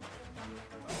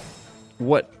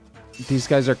 What? These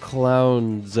guys are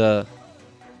clowns. They're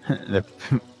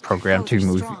programmed to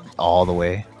move all the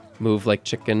way. Move like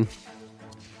chicken.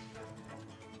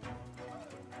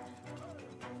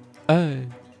 Aye.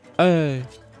 Aye.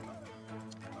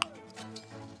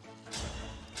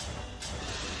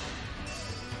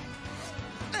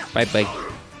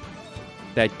 Bye-bye.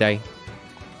 Die.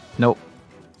 Nope.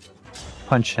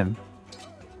 Punch him.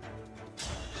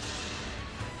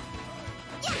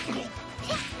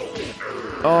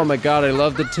 Oh my god, I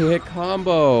love the 2-hit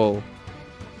combo.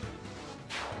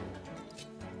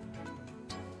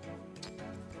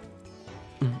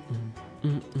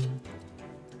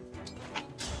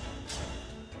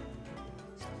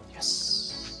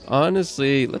 Yes.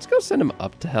 Honestly, let's go send him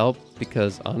up to help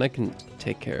because Anna can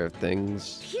take care of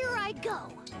things. Here I go.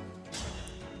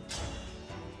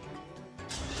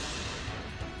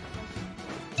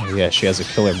 Oh, yeah, she has a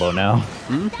killer bow now.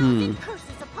 Curses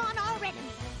upon our enemy.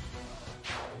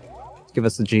 Give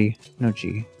us the G. No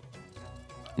G.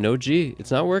 No G.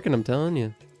 It's not working, I'm telling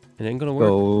you. It ain't gonna work.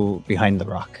 Go behind the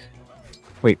rock.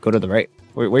 Wait, go to the right.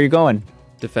 Where are you going?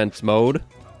 Defense mode.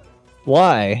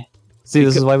 Why? See,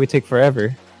 this is why we take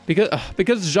forever.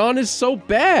 Because Jean is so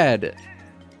bad.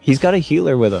 He's got a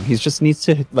healer with him. He just needs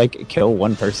to, like, kill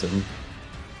one person.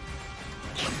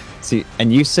 See,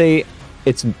 and you say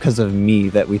it's because of me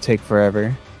that we take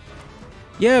forever.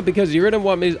 Yeah, because you didn't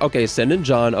want me... Okay, send in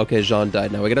Jean. Okay, Jean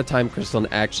died. Now we got a time crystal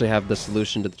and actually have the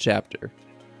solution to the chapter.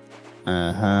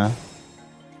 Uh-huh.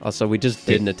 Also, we just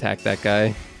didn't attack that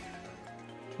guy.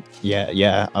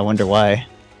 Yeah, I wonder why.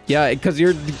 Yeah, because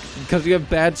you have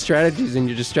bad strategies and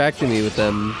you're distracting me with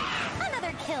them.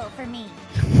 Another kill for me.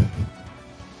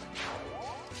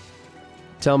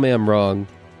 Tell me I'm wrong.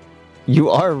 You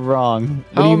are wrong.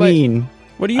 What How do you am I- mean?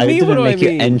 What do you mean? What do I didn't make you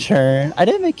mean? end turn. I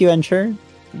didn't make you end turn.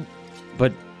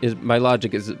 But my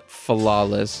logic is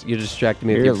flawless. You distracted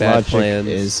me with Your your bad logic plans.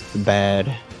 is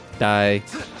bad. Die.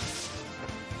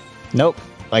 Nope.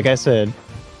 Like I said.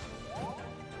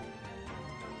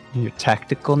 Your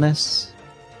tacticalness,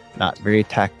 not very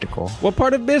tactical. What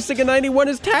part of Mystic in 91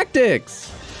 is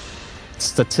tactics?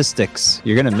 Statistics.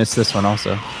 You're gonna miss this one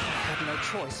also. I had no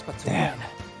choice but to Damn. win.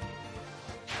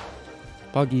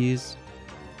 Buggies.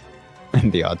 And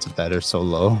the odds of that are so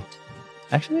low.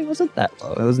 Actually, it wasn't that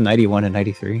low. It was 91 and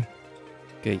 93.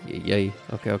 Okay, yay.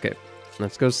 Okay.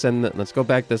 Let's go let's go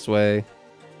back this way.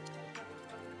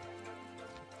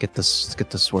 Get the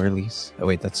swirlies. Oh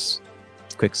wait, that's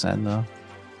quicksand though.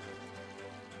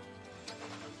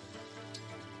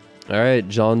 All right,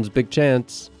 Jean's big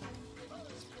chance.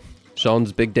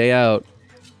 Jean's big day out.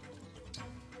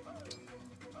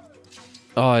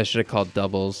 Oh, I should have called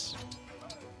doubles.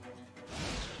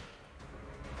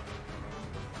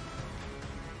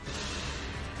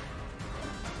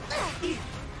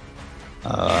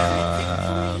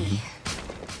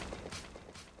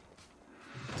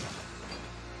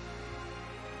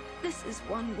 This is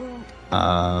one wound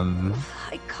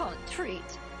I can't treat.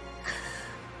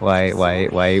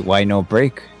 Why no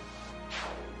break?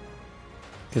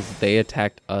 Because they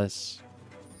attacked us.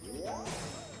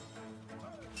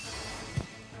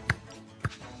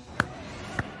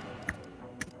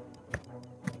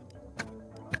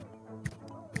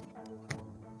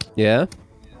 Yeah?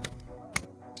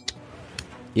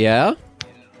 Yeah?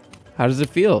 How does it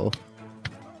feel?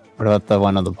 What about the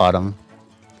one on the bottom?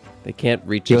 They can't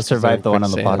reach He'll us 'cause they're survive in the one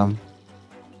on the quicksand. bottom.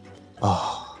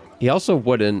 Oh, He also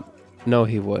wouldn't. No,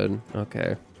 he would.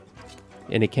 Okay.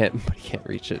 And he can't, but he can't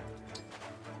reach it.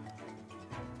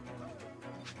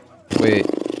 Wait.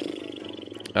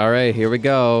 All right, here we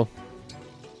go.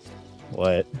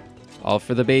 what? All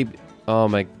for the baby. Oh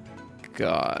my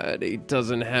god, he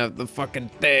doesn't have the fucking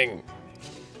thing.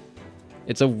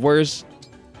 It's a worse.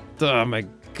 Oh my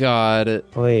god.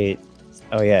 Wait.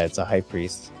 Oh yeah, it's a high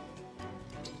priest.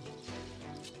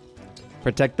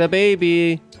 Protect the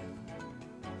baby.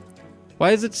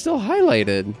 Why is it still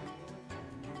highlighted?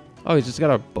 Oh, he's just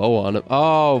got a bow on him.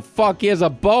 Oh, fuck, he has a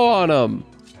bow on him.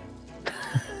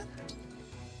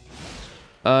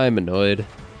 I'm annoyed.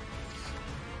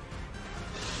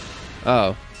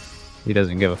 Oh. He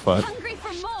doesn't give a fuck. Hungry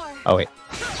for more. Oh wait.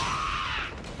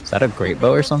 Is that a great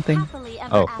bow or something? Happily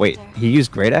ever Oh wait, after. he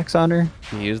used great axe on her?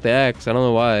 He used the axe. I don't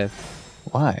know why.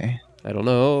 Why? I don't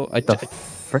know. The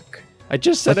frick? I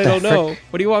just said What I the don't know. frick?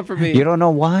 What do you want from me? You don't know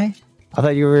why? I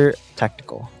thought you were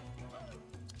tactical.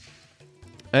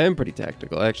 I am pretty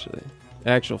tactical, actually.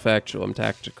 Actual factual, I'm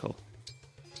tactical.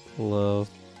 Hello.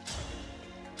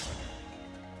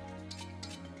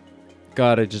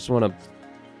 God, I just want to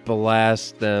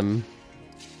blast them.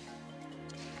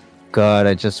 God,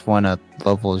 I just want to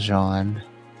level Jean.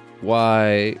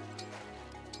 Why?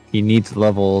 He needs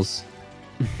levels.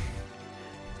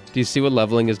 Do you see what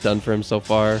leveling has done for him so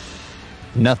far?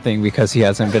 Nothing, because he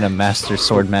hasn't been a master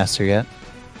sword master yet.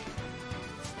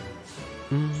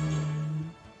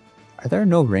 Are there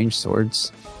no ranged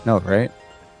swords? No, right?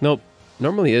 Nope.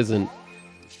 Normally isn't.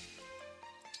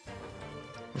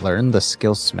 Learn the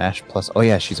skill smash plus. Oh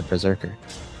yeah, she's a berserker.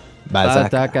 Bazaka.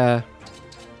 Bazaka.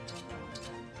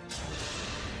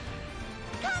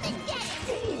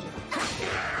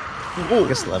 I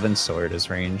guess Levin's sword is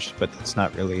ranged, but it's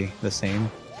not really the same.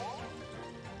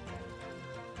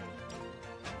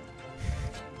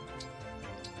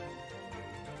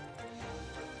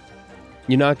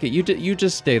 You knock it. You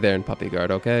just stay there in puppy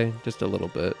guard, okay? Just a little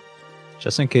bit.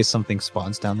 Just in case something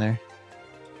spawns down there.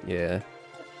 Yeah.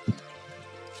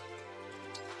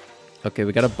 Okay,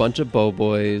 we got a bunch of bow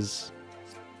boys.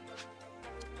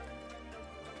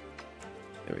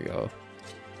 There we go.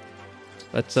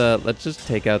 Let's just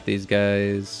take out these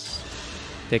guys.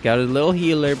 Take out a little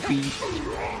healer beat.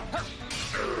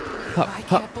 Hup, I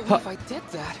hup, can't believe hup. I did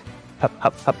that. Hup,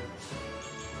 hup, hup.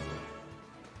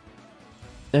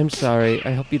 I'm sorry.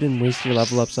 I hope you didn't waste your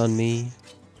level ups on me.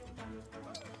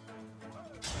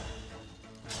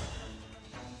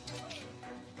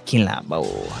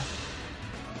 Kilabo.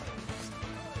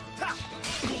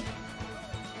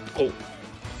 Oh.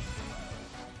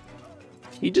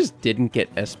 He just didn't get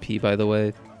SP, by the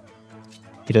way.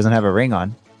 He doesn't have a ring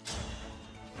on.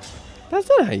 That's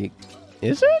not how you...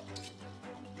 Is it?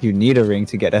 You need a ring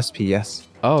to get SP, yes.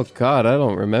 Oh god, I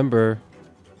don't remember.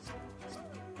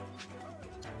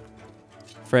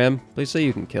 Fram, please say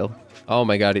you can kill. Oh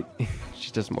my god,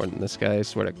 she does more than this guy, I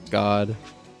swear to god.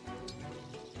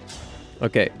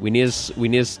 Okay, we need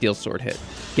a steel sword hit.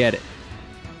 Get it.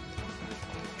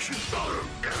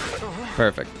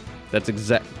 Perfect. That's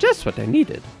just what I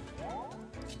needed.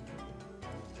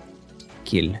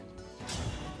 Kill.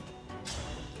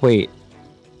 Wait.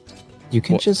 You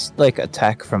can just like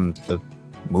attack from the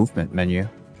movement menu.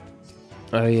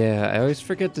 Oh yeah, I always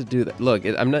forget to do that. Look,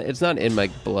 it's not in my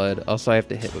blood. Also, I have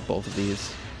to hit with both of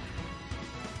these.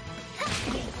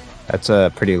 That's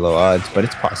pretty low odds, but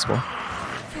it's possible.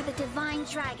 For the divine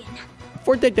dragon.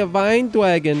 For the divine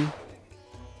dragon.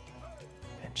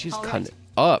 And she's cutting it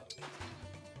up.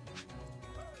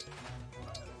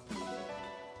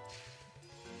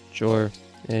 Sure,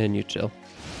 and you chill.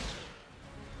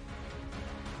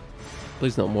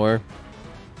 Please no more.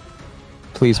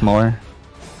 Please more.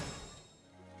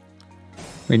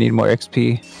 We need more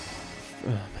XP. Oh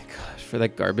my gosh, for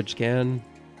that garbage can.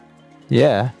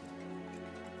 Yeah.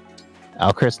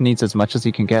 Alcrest needs as much as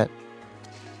he can get.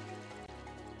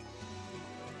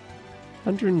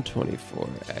 124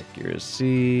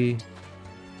 accuracy.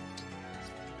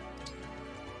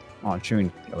 Oh,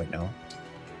 June. Oh, wait, no.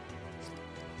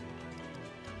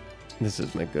 This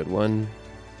is my good one.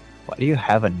 Why do you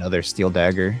have another steel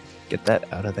dagger? Get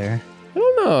that out of there. I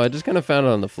don't know. I just kind of found it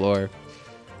on the floor.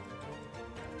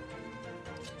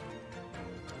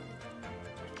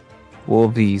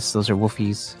 Wolfies. Those are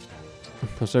wolfies.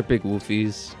 Those are big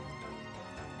wolfies.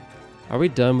 Are we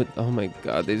done with... Oh my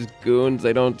god, these goons,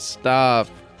 they don't stop.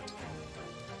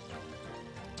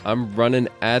 I'm running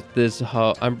at this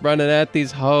hoe. I'm running at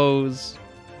these hoes.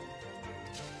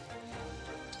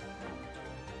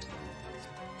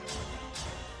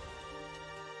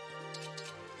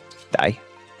 Die.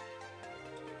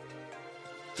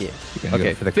 Yeah. You're gonna Okay,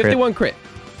 go for the crit. 51 crit.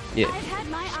 Yeah. I've had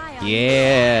my eye on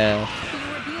Yeah. you. You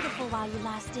were beautiful while you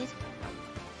lasted.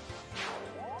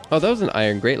 Oh, that was an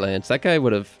Iron Great Lance. That guy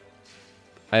would have...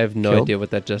 I have no Killed? idea what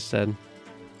that just said.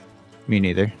 Me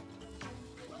neither.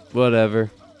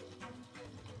 Whatever.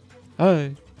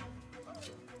 Hi.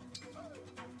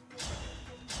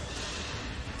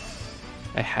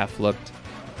 I half looked.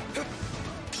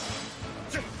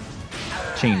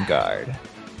 Chain guard.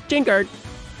 Chain guard.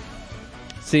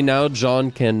 See, now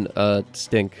John can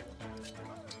stink.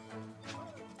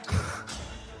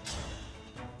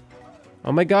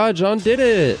 Oh my god, John did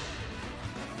it!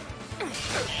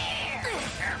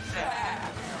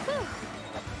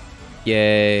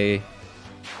 Yay.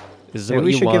 This is Maybe what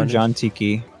we you should wanted. give John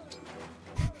Tiki.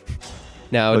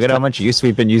 Now Look it's at how much use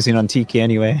we've been using on Tiki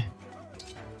anyway.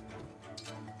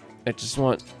 I just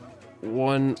want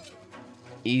one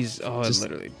ease. Oh, Just- it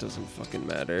literally doesn't fucking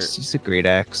matter. It's just a great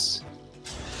axe.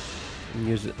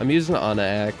 I'm using Ana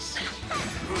axe.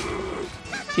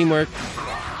 Teamwork.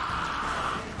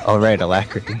 All right,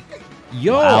 alacrity.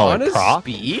 Yo, Wow, it Ana's proc?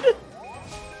 speed?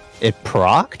 It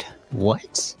procced?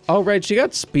 What? Oh, right. She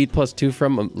got speed +2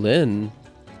 from Lynn.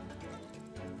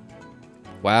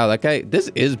 Wow, that guy.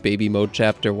 This is baby mode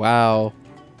chapter. Wow.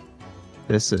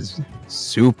 This is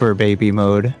super baby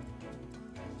mode.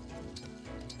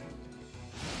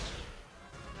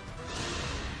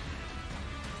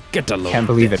 Get to load. Can't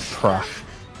believe it proc.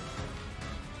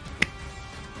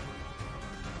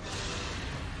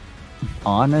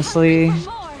 Honestly,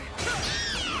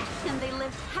 And they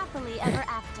lived happily ever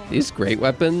after. These great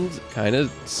weapons kind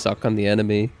of suck on the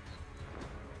enemy.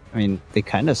 I mean, they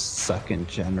kind of suck in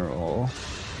general.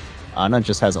 Ana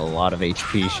just has a lot of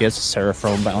HP. She has a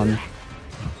Seraphil bound.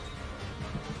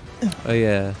 Oh,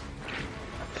 yeah.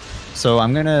 So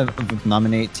I'm gonna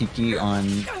nominate Tiki on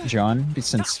John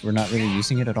since we're not really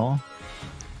using it at all.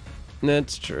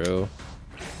 That's true.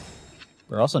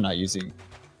 We're also not using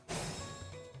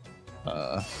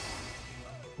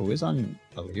Who is on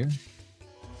Alear?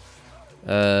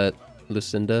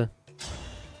 Lucinda.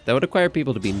 That would require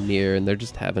people to be near, and there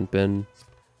just haven't been.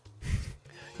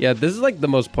 Yeah, this is like the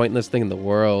most pointless thing in the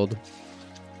world.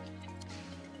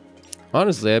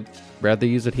 Honestly, I'd rather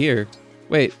use it here.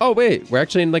 Wait, oh wait, we're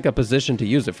actually in like a position to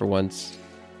use it for once.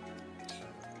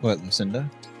 What, Lucinda?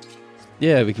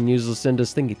 Yeah, we can use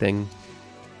Lucinda's thingy thing.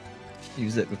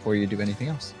 Use it before you do anything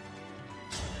else.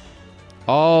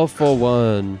 All for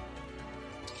one.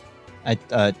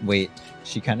 Wait.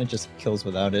 She kind of just kills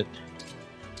without it.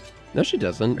 No, she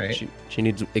doesn't. Right? She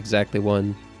needs exactly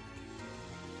one.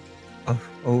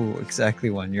 Oh, exactly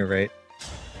one. You're right.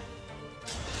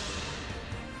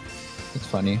 It's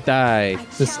funny. Die.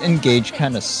 This engage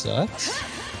kind of sucks.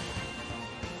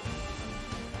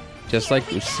 Just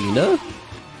like Lucina?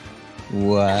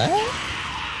 What?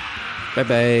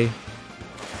 Bye-bye.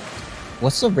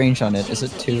 What's the range on it? Is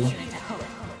it 2?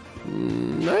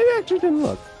 I actually didn't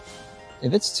look.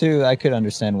 If it's 2, I could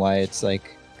understand why it's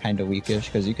like kind of weakish,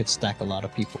 because you could stack a lot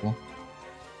of people.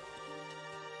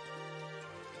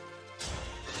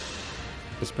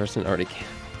 This person already can.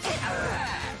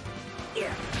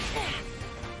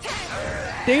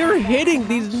 They are hitting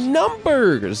these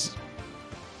numbers!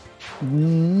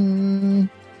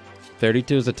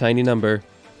 32 is a tiny number.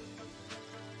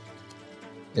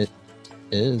 It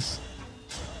is.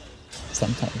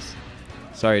 Sometimes.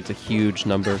 Sorry, it's a huge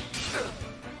number.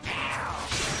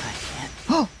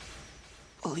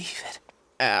 Believe it.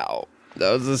 Ow.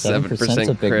 That was a 7%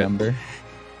 a big crit. number.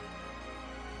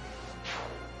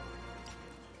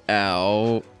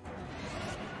 Ow.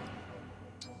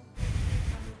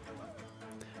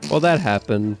 Well, that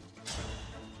happened.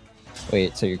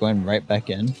 Wait, so you're going right back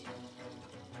in?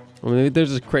 Well, maybe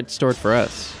there's a crit stored for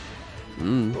us.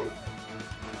 No.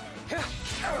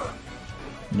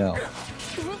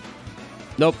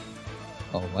 Nope.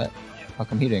 Oh, what? How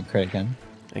come he didn't crit again?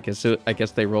 I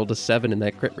guess they rolled a 7 in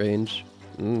that crit range.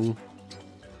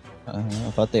 I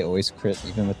thought they always crit,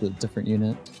 even with a different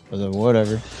unit. Or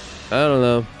whatever. I don't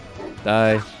know.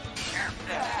 Die.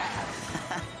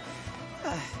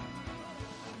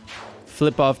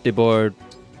 Flip off the board.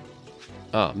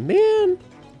 Oh man.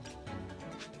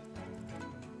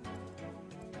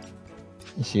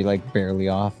 Is she like barely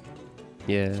off?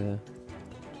 Yeah.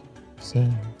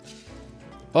 Sad.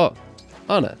 Oh,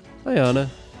 Anna. Hi, Anna.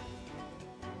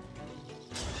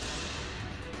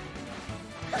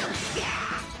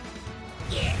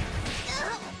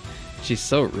 She's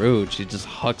so rude. She just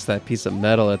hucks that piece of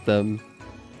metal at them.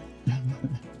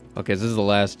 Okay, this is the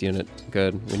last unit.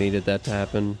 Good. We needed that to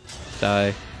happen.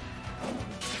 Die.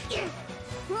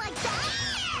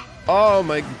 Oh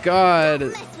my god.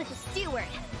 Mess with the steward.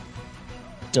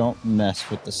 Don't mess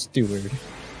with the steward.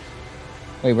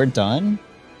 Wait, we're done?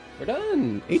 We're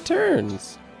done. 8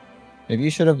 turns. Maybe you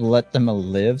should have let them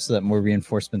live so that more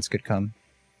reinforcements could come.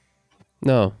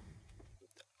 No.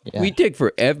 Yeah. We take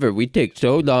forever. We take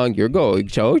so long. You're going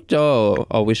so.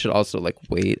 Oh, we should also like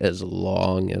wait as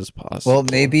long as possible. Well,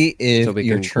 maybe if so we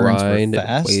your can turns grind were and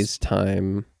fast. waste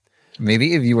time.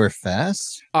 Maybe if you were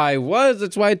fast. I was.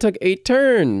 That's why it took 8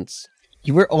 turns.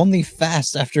 You were only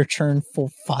fast after turn 4,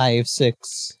 5,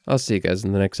 6. I'll see you guys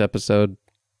in the next episode.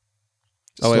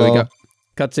 Oh, wait, we got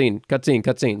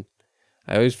cutscene.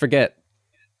 I always forget.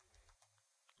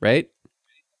 Right?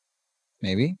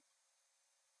 Maybe.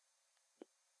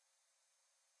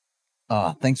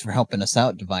 Oh, thanks for helping us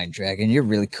out, Divine Dragon. You're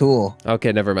really cool.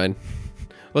 Okay, never mind.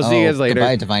 We'll see you guys later.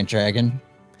 Goodbye, Divine Dragon.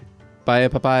 Bye,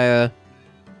 papaya.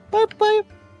 Bye, bye.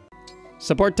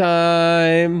 Support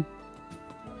time.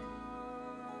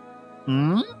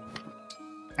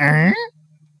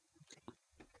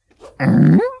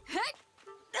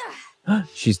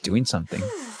 She's doing something.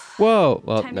 Whoa.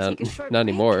 Well, Time to not take a short not break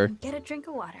anymore. and get a drink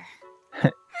of water.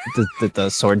 Did the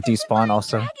sword despawn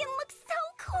also? Dragon looks so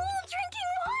cool drinking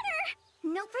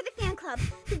water. Note for the fan club.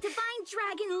 The divine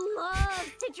dragon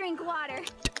loves to drink water.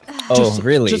 Oh,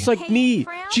 really? Just like me.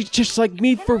 She's just like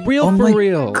me for real, Oh for my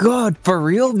real. God, for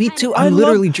real? Me too. I'm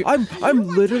literally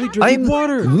drinking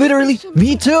water. Literally,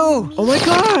 me too. Oh my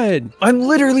god. I'm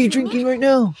literally drinking right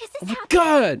now. Oh my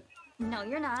god. No,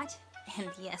 you're not. And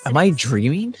yes, Am it I is.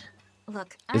 dreaming?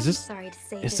 Look, Is I'm this- sorry to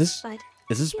say is this, this- but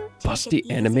Is this you take busty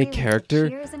it anime easier with character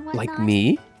cheers and like whatnot.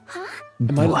 me? Huh?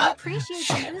 Am I? What?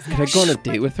 Appreciate Could you I go on a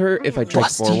date with her if I drink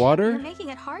Busty? more You're water? making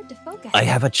it hard to focus. I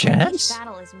have a Each chance?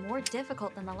 battle is more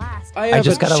difficult than the last. I have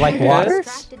just a gotta like chance. water?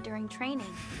 Distracted during training.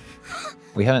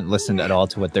 We haven't listened at all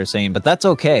to what they're saying, but that's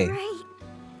okay. Right.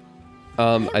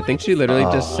 I think she literally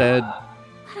just said,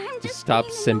 But I'm just "Stop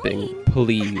being simping, annoying.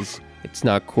 please. It's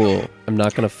not cool. I'm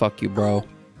not gonna fuck you, bro."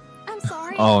 I'm sorry.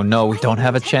 Oh no, we don't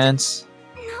have a chance.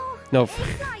 No.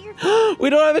 We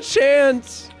don't have a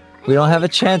chance. We don't have a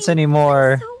chance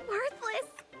anymore. So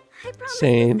worthless. I promise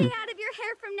Same. to stay out of your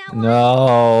hair from now on.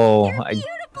 No, You're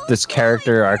beautiful, this so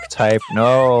character like- archetype.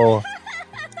 No.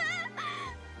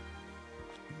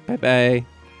 Bye bye.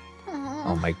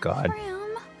 Oh my god.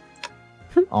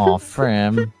 Oh,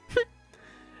 Frim.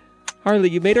 Harley,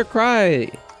 you made her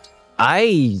cry.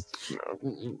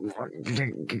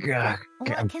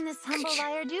 What can this humble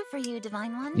liar do for you,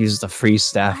 Divine One? Use the freeze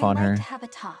staff on I'd her. like to have a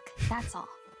talk, that's all.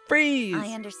 Freeze. I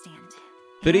understand.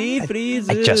 Freeze.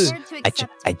 I just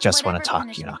Accept want to whatever talk,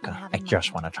 punishment you Yunaka. have I in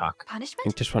just mind. want to talk. I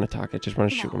Punishment? just want to talk. I just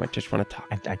want to shoot him. I just want to talk.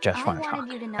 I just want to talk.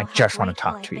 wanted you to know I how just want to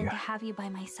grateful talk I've to been you. to have you by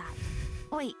my side.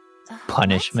 Wait,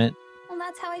 Punishment. Well,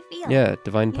 that's how I feel. Yeah,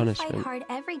 divine You fight punishment. hard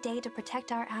every day to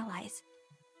protect our allies.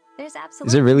 There's Is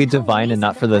absolutely it really no divine and reason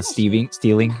not to for the punish you.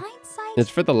 stealing? In hindsight, It's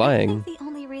for the I lying. think the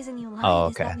only reason you lied Oh,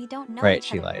 is that okay. we don't know Right, each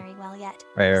she other lied. very well yet.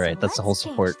 Right. So That's the whole let's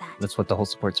change support. that. That's what the whole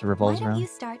support Why revolves don't you around.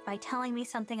 start by telling me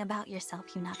something about yourself,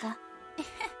 Yunaka?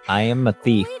 I am a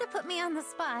thief. way to put me on the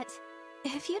spot.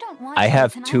 If you don't want I to,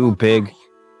 have then I two won't big- lie.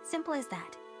 Simple as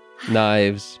that.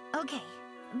 Knives. Okay.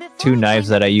 before Two I knives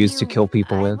joined that I with use to you, kill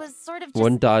people I with. was sort of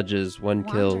One just dodges, one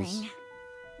kills. wandering,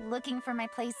 looking for my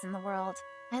place in the world.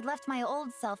 I'd left my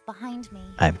old self behind me.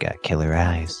 I've got killer I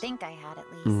like to eyes. think I had at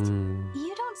least. Mm.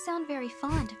 You don't sound very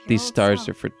fond of your These old stars self.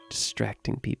 are for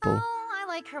distracting people. Oh, I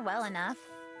like her well enough.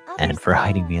 And Others, for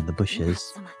hiding though, me in the not bushes.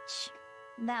 so much.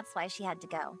 That's why she had to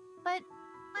go. But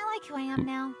I like who I am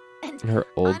now. And Her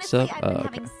old honestly, self? I've been Oh, okay.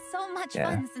 having so much Yeah.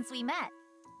 fun since we met.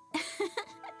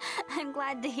 I'm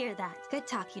glad to hear that. Good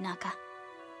talk, Yunaka.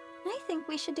 I think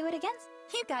we should do it again.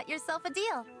 You got yourself a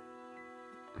deal.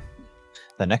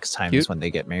 The next time Cute. is when they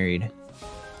get married.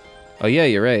 Oh yeah,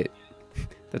 you're right.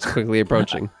 That's quickly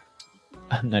approaching.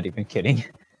 I'm not even kidding.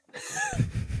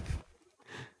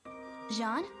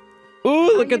 Jean? Ooh,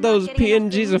 Are look you at not those getting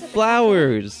enough PNGs food of at the cafe?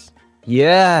 flowers.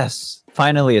 Yes!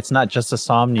 Finally, it's not just a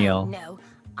somniel. No,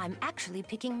 I'm actually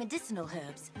picking medicinal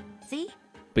herbs. See?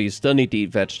 But you still need to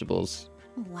eat vegetables.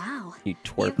 Wow. You You've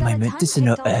twerp. got My a ton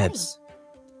medicinal picked already. herbs.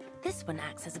 This one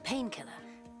acts as a painkiller,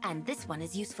 and this one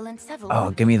is useful in several Oh,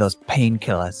 ways. give me those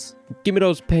painkillers. Give me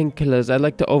those painkillers. I'd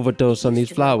like to overdose on Used these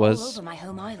to be all flowers. over my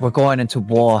home island, We're going into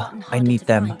but it's war. gotten I harder need to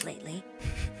them. find lately.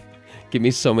 Give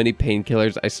me so many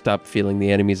painkillers, I stop feeling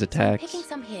the enemy's So I'm attacks. picking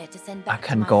some here to send I back to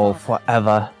can my go father.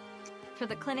 forever. For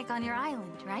the clinic on your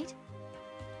island, right?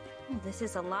 Oh, this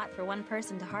is a lot for one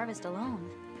person to harvest alone.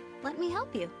 Let me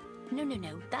help you. No,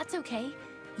 that's okay.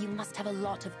 You must have a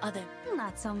lot of other.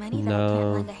 Not so many that I No.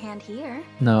 can't lend a hand here.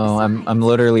 No, I'm Besides,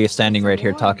 literally standing with right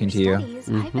here war and talking to you. studies,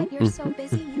 I bet you're so Mhm,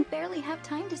 busy you barely have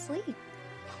time to sleep.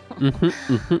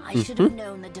 I should have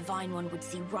known the Divine One would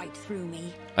see right through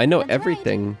me. I know That's right.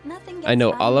 everything. Nothing I gets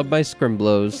know by all of me. my If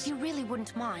scrimblows. you really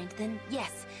wouldn't mind, then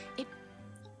yes, it.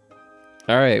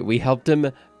 Alright, we helped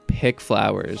him pick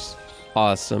flowers.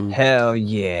 Awesome. Hell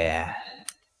yeah.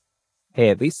 Hey,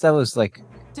 at least that was like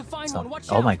Divine some... One, watch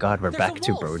Oh my out. god, we're There's back a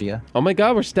to wolf. Brodia. Oh my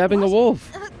god, we're stabbing a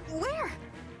wolf. Where?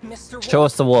 Mr. Wolf, Show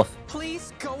us the wolf.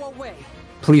 please go away.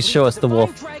 Please Leave show the us the divine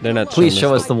wolf. dragon They're not alone. Please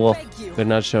show us I the wolf. beg you. They're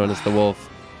not showing us the wolf.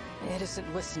 It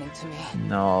isn't listening to me.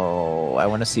 No, I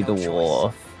want to see No the choice.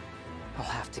 wolf. I'll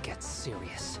have to get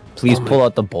serious. Please Oh my pull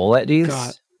out the bowl at least.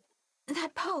 God.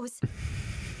 That pose.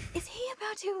 Is he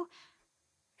about to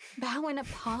bow an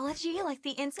apology like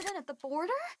the incident at the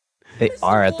border? They Mr.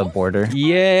 are at the Wolf? border.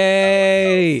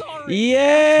 Yay! sorry.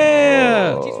 Yeah!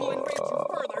 Apologies will enrage you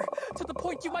further, to the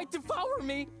point you might devour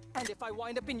me. And if I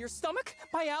wind up in your stomach,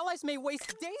 my allies may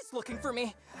waste days looking for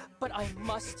me. But I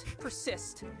must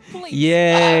persist. Please.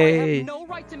 Yay. I have no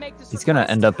right to make this He's gonna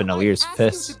request. end up in I Alir's ask you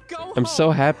fist. to go I'm so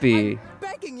home. happy. I'm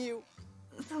begging you.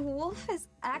 The wolf is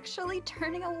actually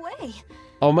turning away.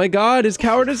 Oh my god, his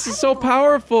cowardice is so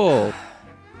powerful.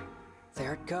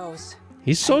 There it goes.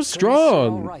 He's so Thank goodness you're all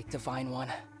strong. right, Divine One.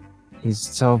 He's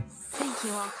so... Thank you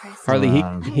all, Chris. Harley,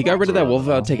 Um, he got rid of that wolf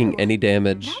without taking any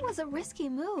damage. That was a risky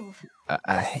move.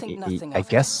 Think nothing I of it.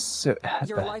 guess...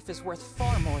 Your life is worth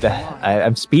far more than mine.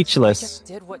 I'm I speechless. just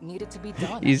did what needed to be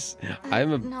done. He's...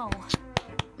 I'm a... No.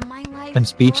 My life. I'm your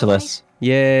speechless. life,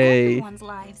 Yay. everyone's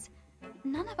lives.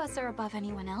 None of us are above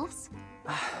anyone else.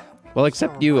 Well,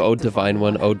 except you, oh divine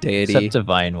one, oh deity. Except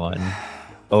Divine One.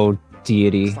 Oh,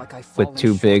 deity. Looks like I've with fallen two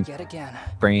short big yet again.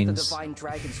 brains. The divine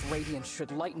dragon's radiance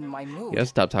should lighten my mood. You gotta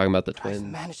stop talking about the I've twins.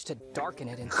 managed to darken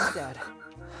it instead.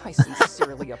 I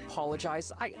sincerely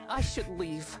apologize. I should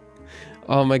leave.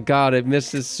 Oh my god, I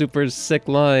missed this super sick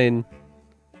line.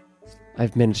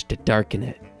 I've managed to darken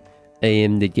it. I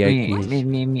am the darkness.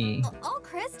 Me. Oh,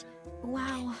 Chris.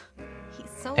 Wow. He's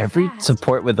so Every fast.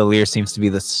 support with Alear seems to be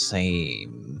the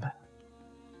same.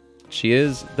 She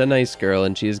is the nice girl,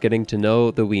 and she is getting to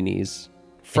know the weenies.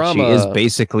 From She is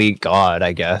basically God,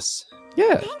 I guess.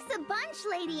 Yeah. Thanks a bunch,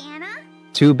 Lady Anna.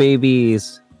 2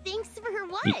 babies. Thanks for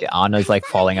what? Yeah, Anna's like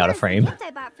falling out of frame. Gift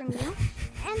I bought from you,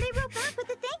 and they wrote back with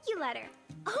a thank you letter.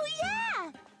 Oh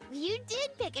yeah, you did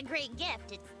pick a great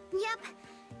gift. Yep,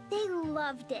 they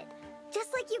loved it,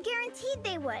 just like you guaranteed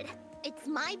they would. It's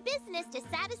my business to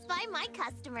satisfy my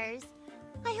customers.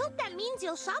 I hope that means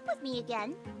you'll shop with me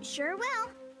again. Sure will.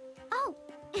 Oh,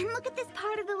 and look at this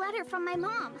part of the letter from my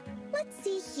mom. Let's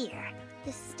see here.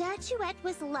 The statuette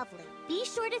was lovely. Be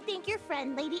sure to thank your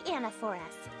friend Lady Anna for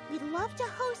us. We'd love to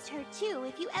host her too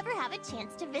if you ever have a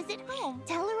chance to visit home.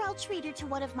 Tell her I'll treat her to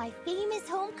one of my famous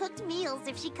home-cooked meals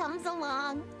if she comes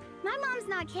along. My mom's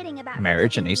not kidding about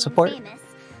Marriage and being support? famous,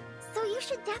 so you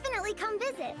should definitely come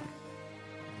visit.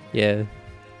 Yeah.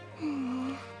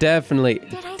 Definitely.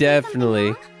 Did I say Definitely.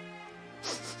 something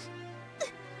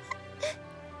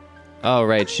Oh,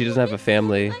 right. She doesn't have a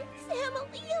family. wrong?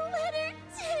 Family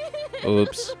letter.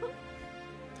 Oops.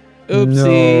 Oopsie.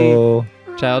 No.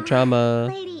 Child trauma.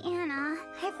 Lady Anna,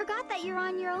 I forgot that you're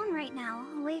on your own right now,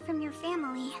 away from your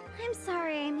family. I'm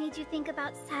sorry I made you think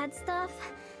about sad stuff,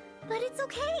 but it's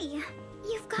okay.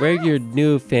 You've got We're us. your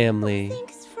new family.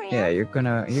 Thanks, Fran. Yeah, you're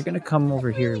gonna come over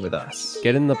here with us.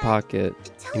 Get in the pocket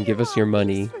and give us your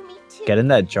money. Get in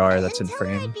that jar that's in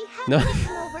frame. No.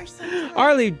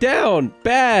 Arlie, down!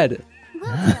 Bad!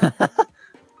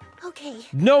 Okay.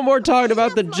 No more talking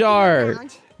about the jar!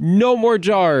 No more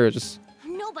jars!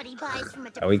 Nobody buys from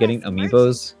a Are we getting depressed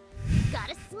amiibos? merchant.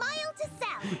 Gotta smile to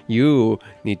sell. You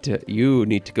need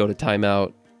to go to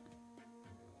timeout.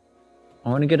 I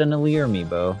want to get an Alear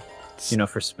amiibo. You know,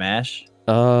 for Smash.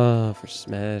 For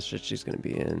Smash that she's gonna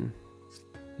be in.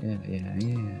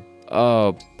 Yeah.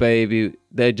 Oh, baby.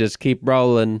 They just keep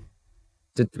rolling.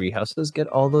 Did Three Houses get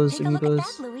all those Take a look at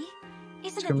amiibos? that, Louis.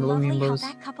 Isn't it Scrimblow lovely how amiibos?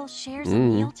 that couple shares a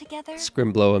meal together?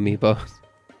 Scrimblow amiibo.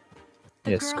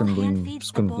 The Yeah, girl scrimbly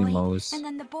hand-feeds the boy, mo's. and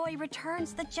then the boy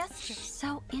returns the gesture.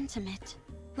 So intimate.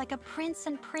 Like a prince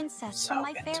and princess So from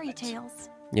my fairy intimate. tales.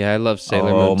 Yeah, I love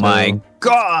Sailor Moon. Oh too. my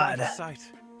god! Sight.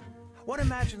 One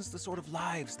imagines the sort of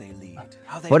lives they lead.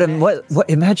 How they What met.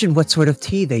 imagine what sort of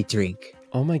tea they drink.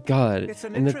 Oh my god. It's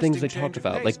an And the things they interesting talk change of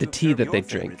about, pace like the to tea observe that they your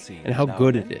favorite drink scene and how now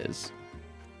good and it then. is.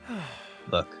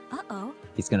 Look, Uh-oh.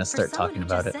 he's gonna start For someone talking who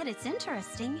about just it. said it's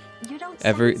interesting, you don't This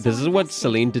sound so is what invested.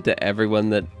 Celine did to everyone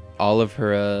that all of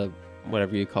her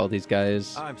whatever you call these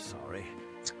guys. I'm sorry.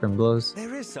 Scrimblows.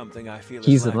 There is something I feel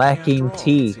He's is lacking after all,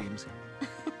 tea. it seems.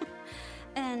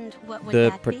 And what would The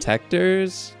that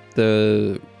protectors,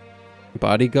 the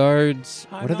bodyguards,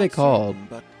 I'm what are they not called? certain,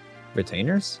 but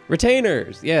Retainers?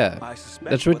 Retainers, yeah. I suspect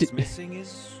That's what what's di- missing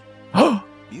is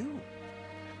you.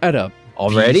 At a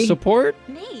Already? support?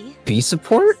 be? Me? B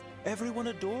support? Everyone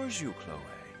adores you, Chloe.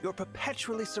 You're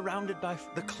perpetually surrounded by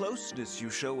the closeness you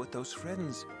show with those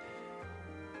friends.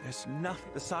 There's nothing.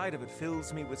 The sight of it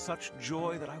fills me with such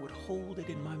joy that I would hold it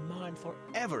in my mind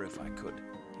forever if I could.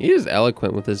 He is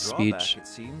eloquent with his Drawback, speech. it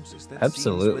seems, is that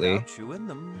Absolutely. scenes without you in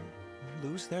them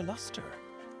lose their luster.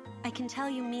 I can tell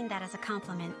you mean that as a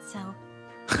compliment, so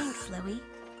thanks, Louis.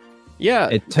 Yeah,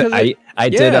 It took. 'cause I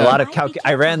did a yeah. lot of I'd be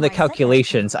I ran the careful how I said that.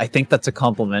 calculations. I think that's a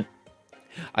compliment.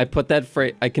 I put that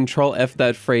phrase. I control F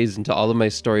that phrase into all of my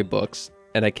storybooks,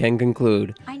 and I can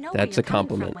conclude I know that's where a you're coming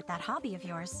compliment. from with that hobby of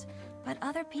yours, but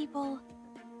other people,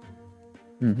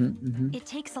 Mm-hmm. it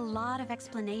takes a lot of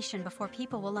explanation before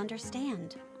people will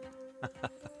understand.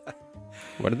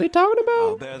 What are they talking I'll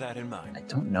about? bear that in mind. I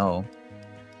don't know.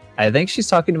 I think she's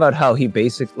talking about how he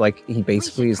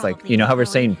basically is like, you know how we're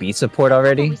saying B support What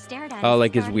already? we stared at Oh, is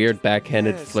like his starting weird to-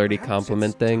 backhanded Yes, flirty perhaps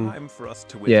compliment it's thing. time for us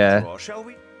to Yeah. withdraw, shall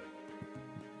we?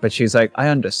 But she's like, I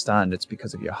understand it's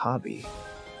because of your hobby.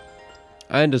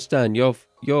 I understand. You're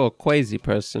a crazy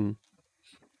person.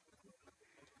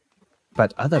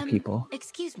 But other people.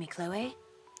 Excuse me, Chloe.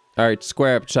 All right,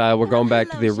 square up, child. We're going back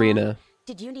to the Hello, Sean. arena.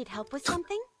 Did you need help with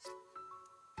something?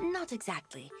 Not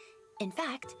exactly. In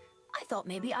fact, I thought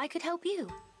maybe I could help you.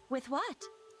 With what?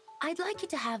 I'd like you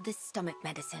to have this stomach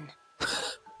medicine.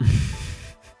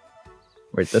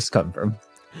 Where'd this come from?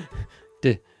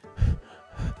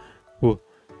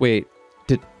 Wait,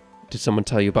 did someone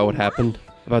tell you about what happened?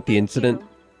 About the incident?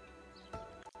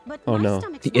 But Oh, my no.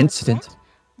 stomach's The not incident? upset.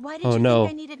 Why did Oh, you no.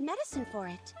 think I needed medicine for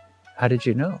it? How did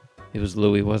you know? It was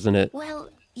Louis, wasn't it? Well,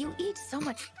 you eat so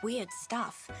much weird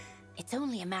stuff. It's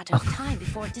only a matter of time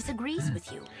before it disagrees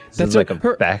with you. This That's is like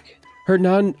her- a back.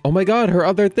 Oh my god, her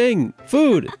other thing.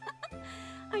 Food.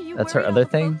 Are you That's her worried all other the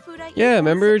folk thing? food I eat Yeah, won't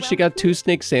remember sit she well got with 2 me?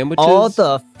 snake sandwiches? All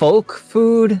the folk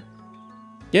food?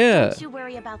 Yeah. Don't you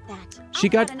worry about that. She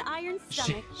I've got an iron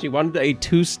stomach. she wanted a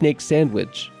 2-snake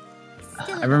sandwich.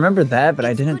 I remember that, but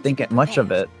I didn't think much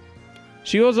of it.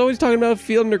 She was always talking about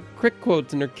feeling her crit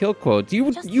quotes and her kill quotes.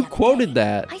 You quoted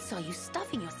that. I saw you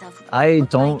stuffing yourself with I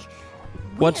don't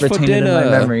What's for retain it in my dinner?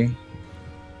 memory.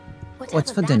 Whatever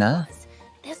What's for that dinner? was,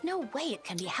 there's no way it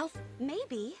can be healthy.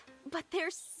 Maybe, but they're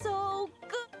so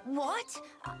good. What?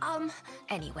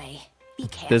 Anyway, be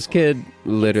careful. This kid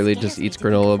literally just eats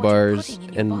granola bars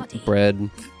and bread.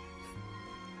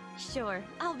 Sure,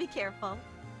 I'll be careful.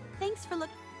 Thanks for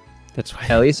looking. That's why.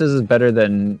 At least this is better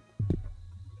than...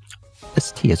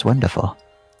 This tea is wonderful.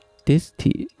 This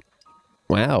tea.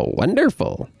 Wow,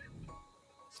 wonderful.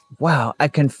 Wow, I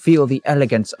can feel the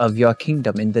elegance of your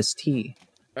kingdom in this tea.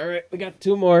 All right, we got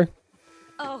 2 more.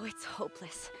 Oh, it's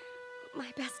hopeless.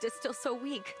 My best is still so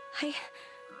weak.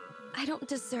 I don't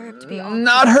deserve to be all.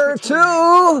 Not her too!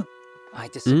 I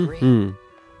disagree. Mm-hmm.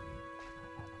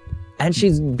 And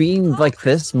she's being like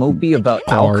this mopey about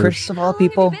Ours. Alchris of all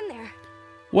people.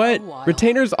 What? A while.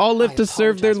 Retainers all live I to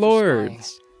serve their apologize for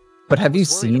lords. But have you I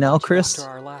was worried seen about you Alchris? after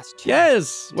our last chat.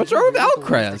 Yes. What's Do you wrong with really believe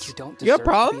that Alcrest? You don't You got a deserve to be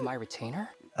problem? my retainer?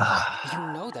 You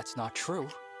know that's not true.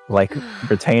 Like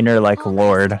retainer, like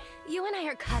lord. You and I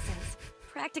are cousins,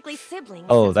 practically siblings.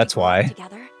 Oh, since that's we grew up why.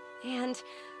 Together. And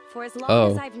for as long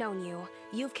Oh. as I've known you,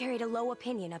 you've carried a low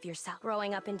opinion of yourself.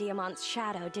 Growing up in Diamant's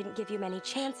shadow didn't give you many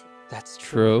chances. That's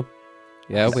true. True.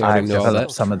 Yeah, we I've already know all developed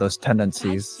that. some of those I've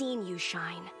tendencies. seen you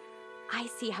shine. I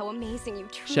see how amazing you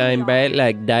truly Shine are. bright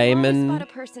like You always diamond. spot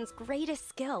a person's greatest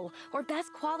skill or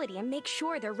best quality and make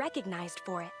sure they're recognized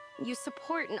for it. You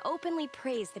support and openly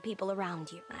praise the people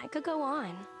around you. I could go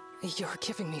on. You're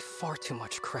giving me far too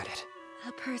much credit.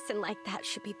 A person like that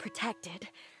should be protected.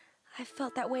 I've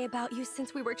felt that way about you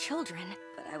since we were children,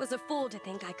 but I was a fool to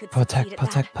think I could succeed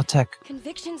at that. Protect.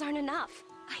 Convictions aren't enough.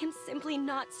 I am simply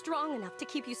not strong enough to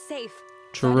keep you safe.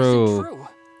 That isn't True. true.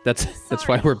 That's why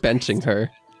sorry, we're Alcrest. benching her.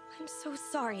 I'm so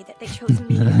sorry that they chose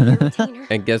me to be your retainer.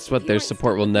 And guess what? If you Their weren't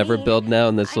support stuck will with never me, build now,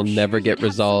 and this will I'm never sure get you'd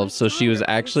have someone resolved. So she was stronger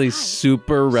by your actually side.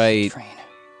 super right. Train.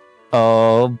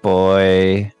 Oh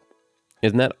boy.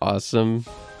 Isn't that awesome?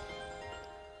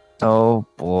 Oh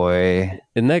boy.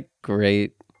 Isn't that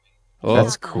great? Oh,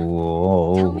 That's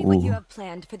cool. Tell me what you have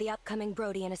planned for the upcoming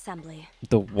Brodian assembly.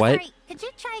 the what? Sorry, could you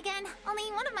try again? Only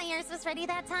one of my ears was ready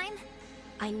that time.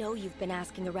 I know you've been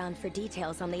asking around for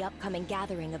details on the upcoming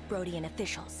gathering of Brodian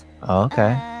officials.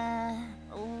 Okay.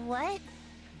 What?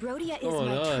 Brodia is going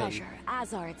my on? treasure,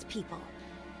 as are its people.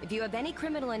 If you have any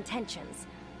criminal intentions,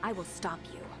 I will stop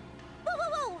you.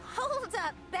 Whoa, hold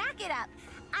up, back it up.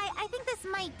 I think this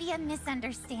might be a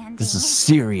misunderstanding. This is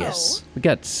serious. We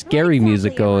got scary What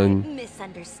music exactly am I going.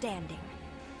 misunderstanding.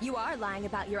 You are lying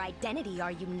about your identity,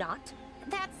 are you not?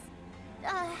 That's,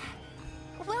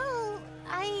 well,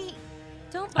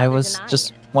 Don't I bother was denying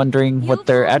just it. wondering what You've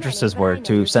their fooled addresses many, but I were know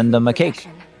to your send true them a cake.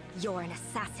 profession. You're an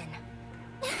assassin.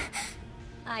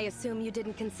 I assume you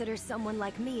didn't consider someone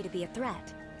like me to be a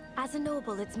threat. As a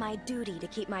noble, it's my duty to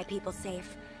keep my people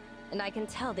safe. And I can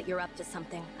tell that you're up to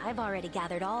something. I've already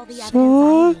gathered all the evidence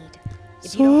I need.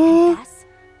 If you don't confess,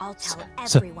 I'll tell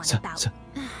everyone about it.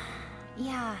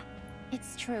 yeah,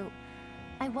 it's true.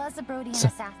 I was a Brodian So-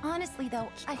 assassin. Honestly, though,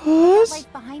 I put that What?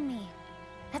 life behind me.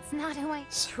 That's not who I.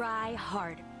 Try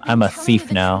hard. I'm a telling you thief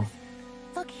the now. truth.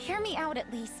 Look, hear me out at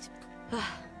least.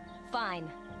 Fine.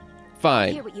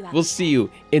 Fine. Hear what you have We'll to see say. you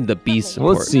in the B We'll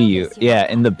support. We'll see you. Yeah,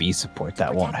 in the B support.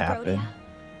 That won't Protect happen. Brodia,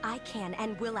 I can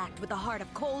and will act with a heart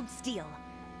of cold steel.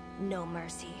 No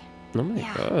mercy. Oh my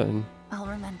Yeah. god. I'll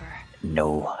remember.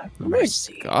 No Oh my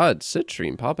mercy. god,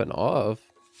 Citrine popping off.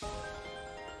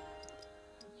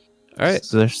 Alright.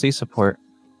 So there's C support.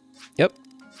 Yep.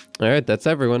 Alright, that's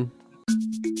everyone.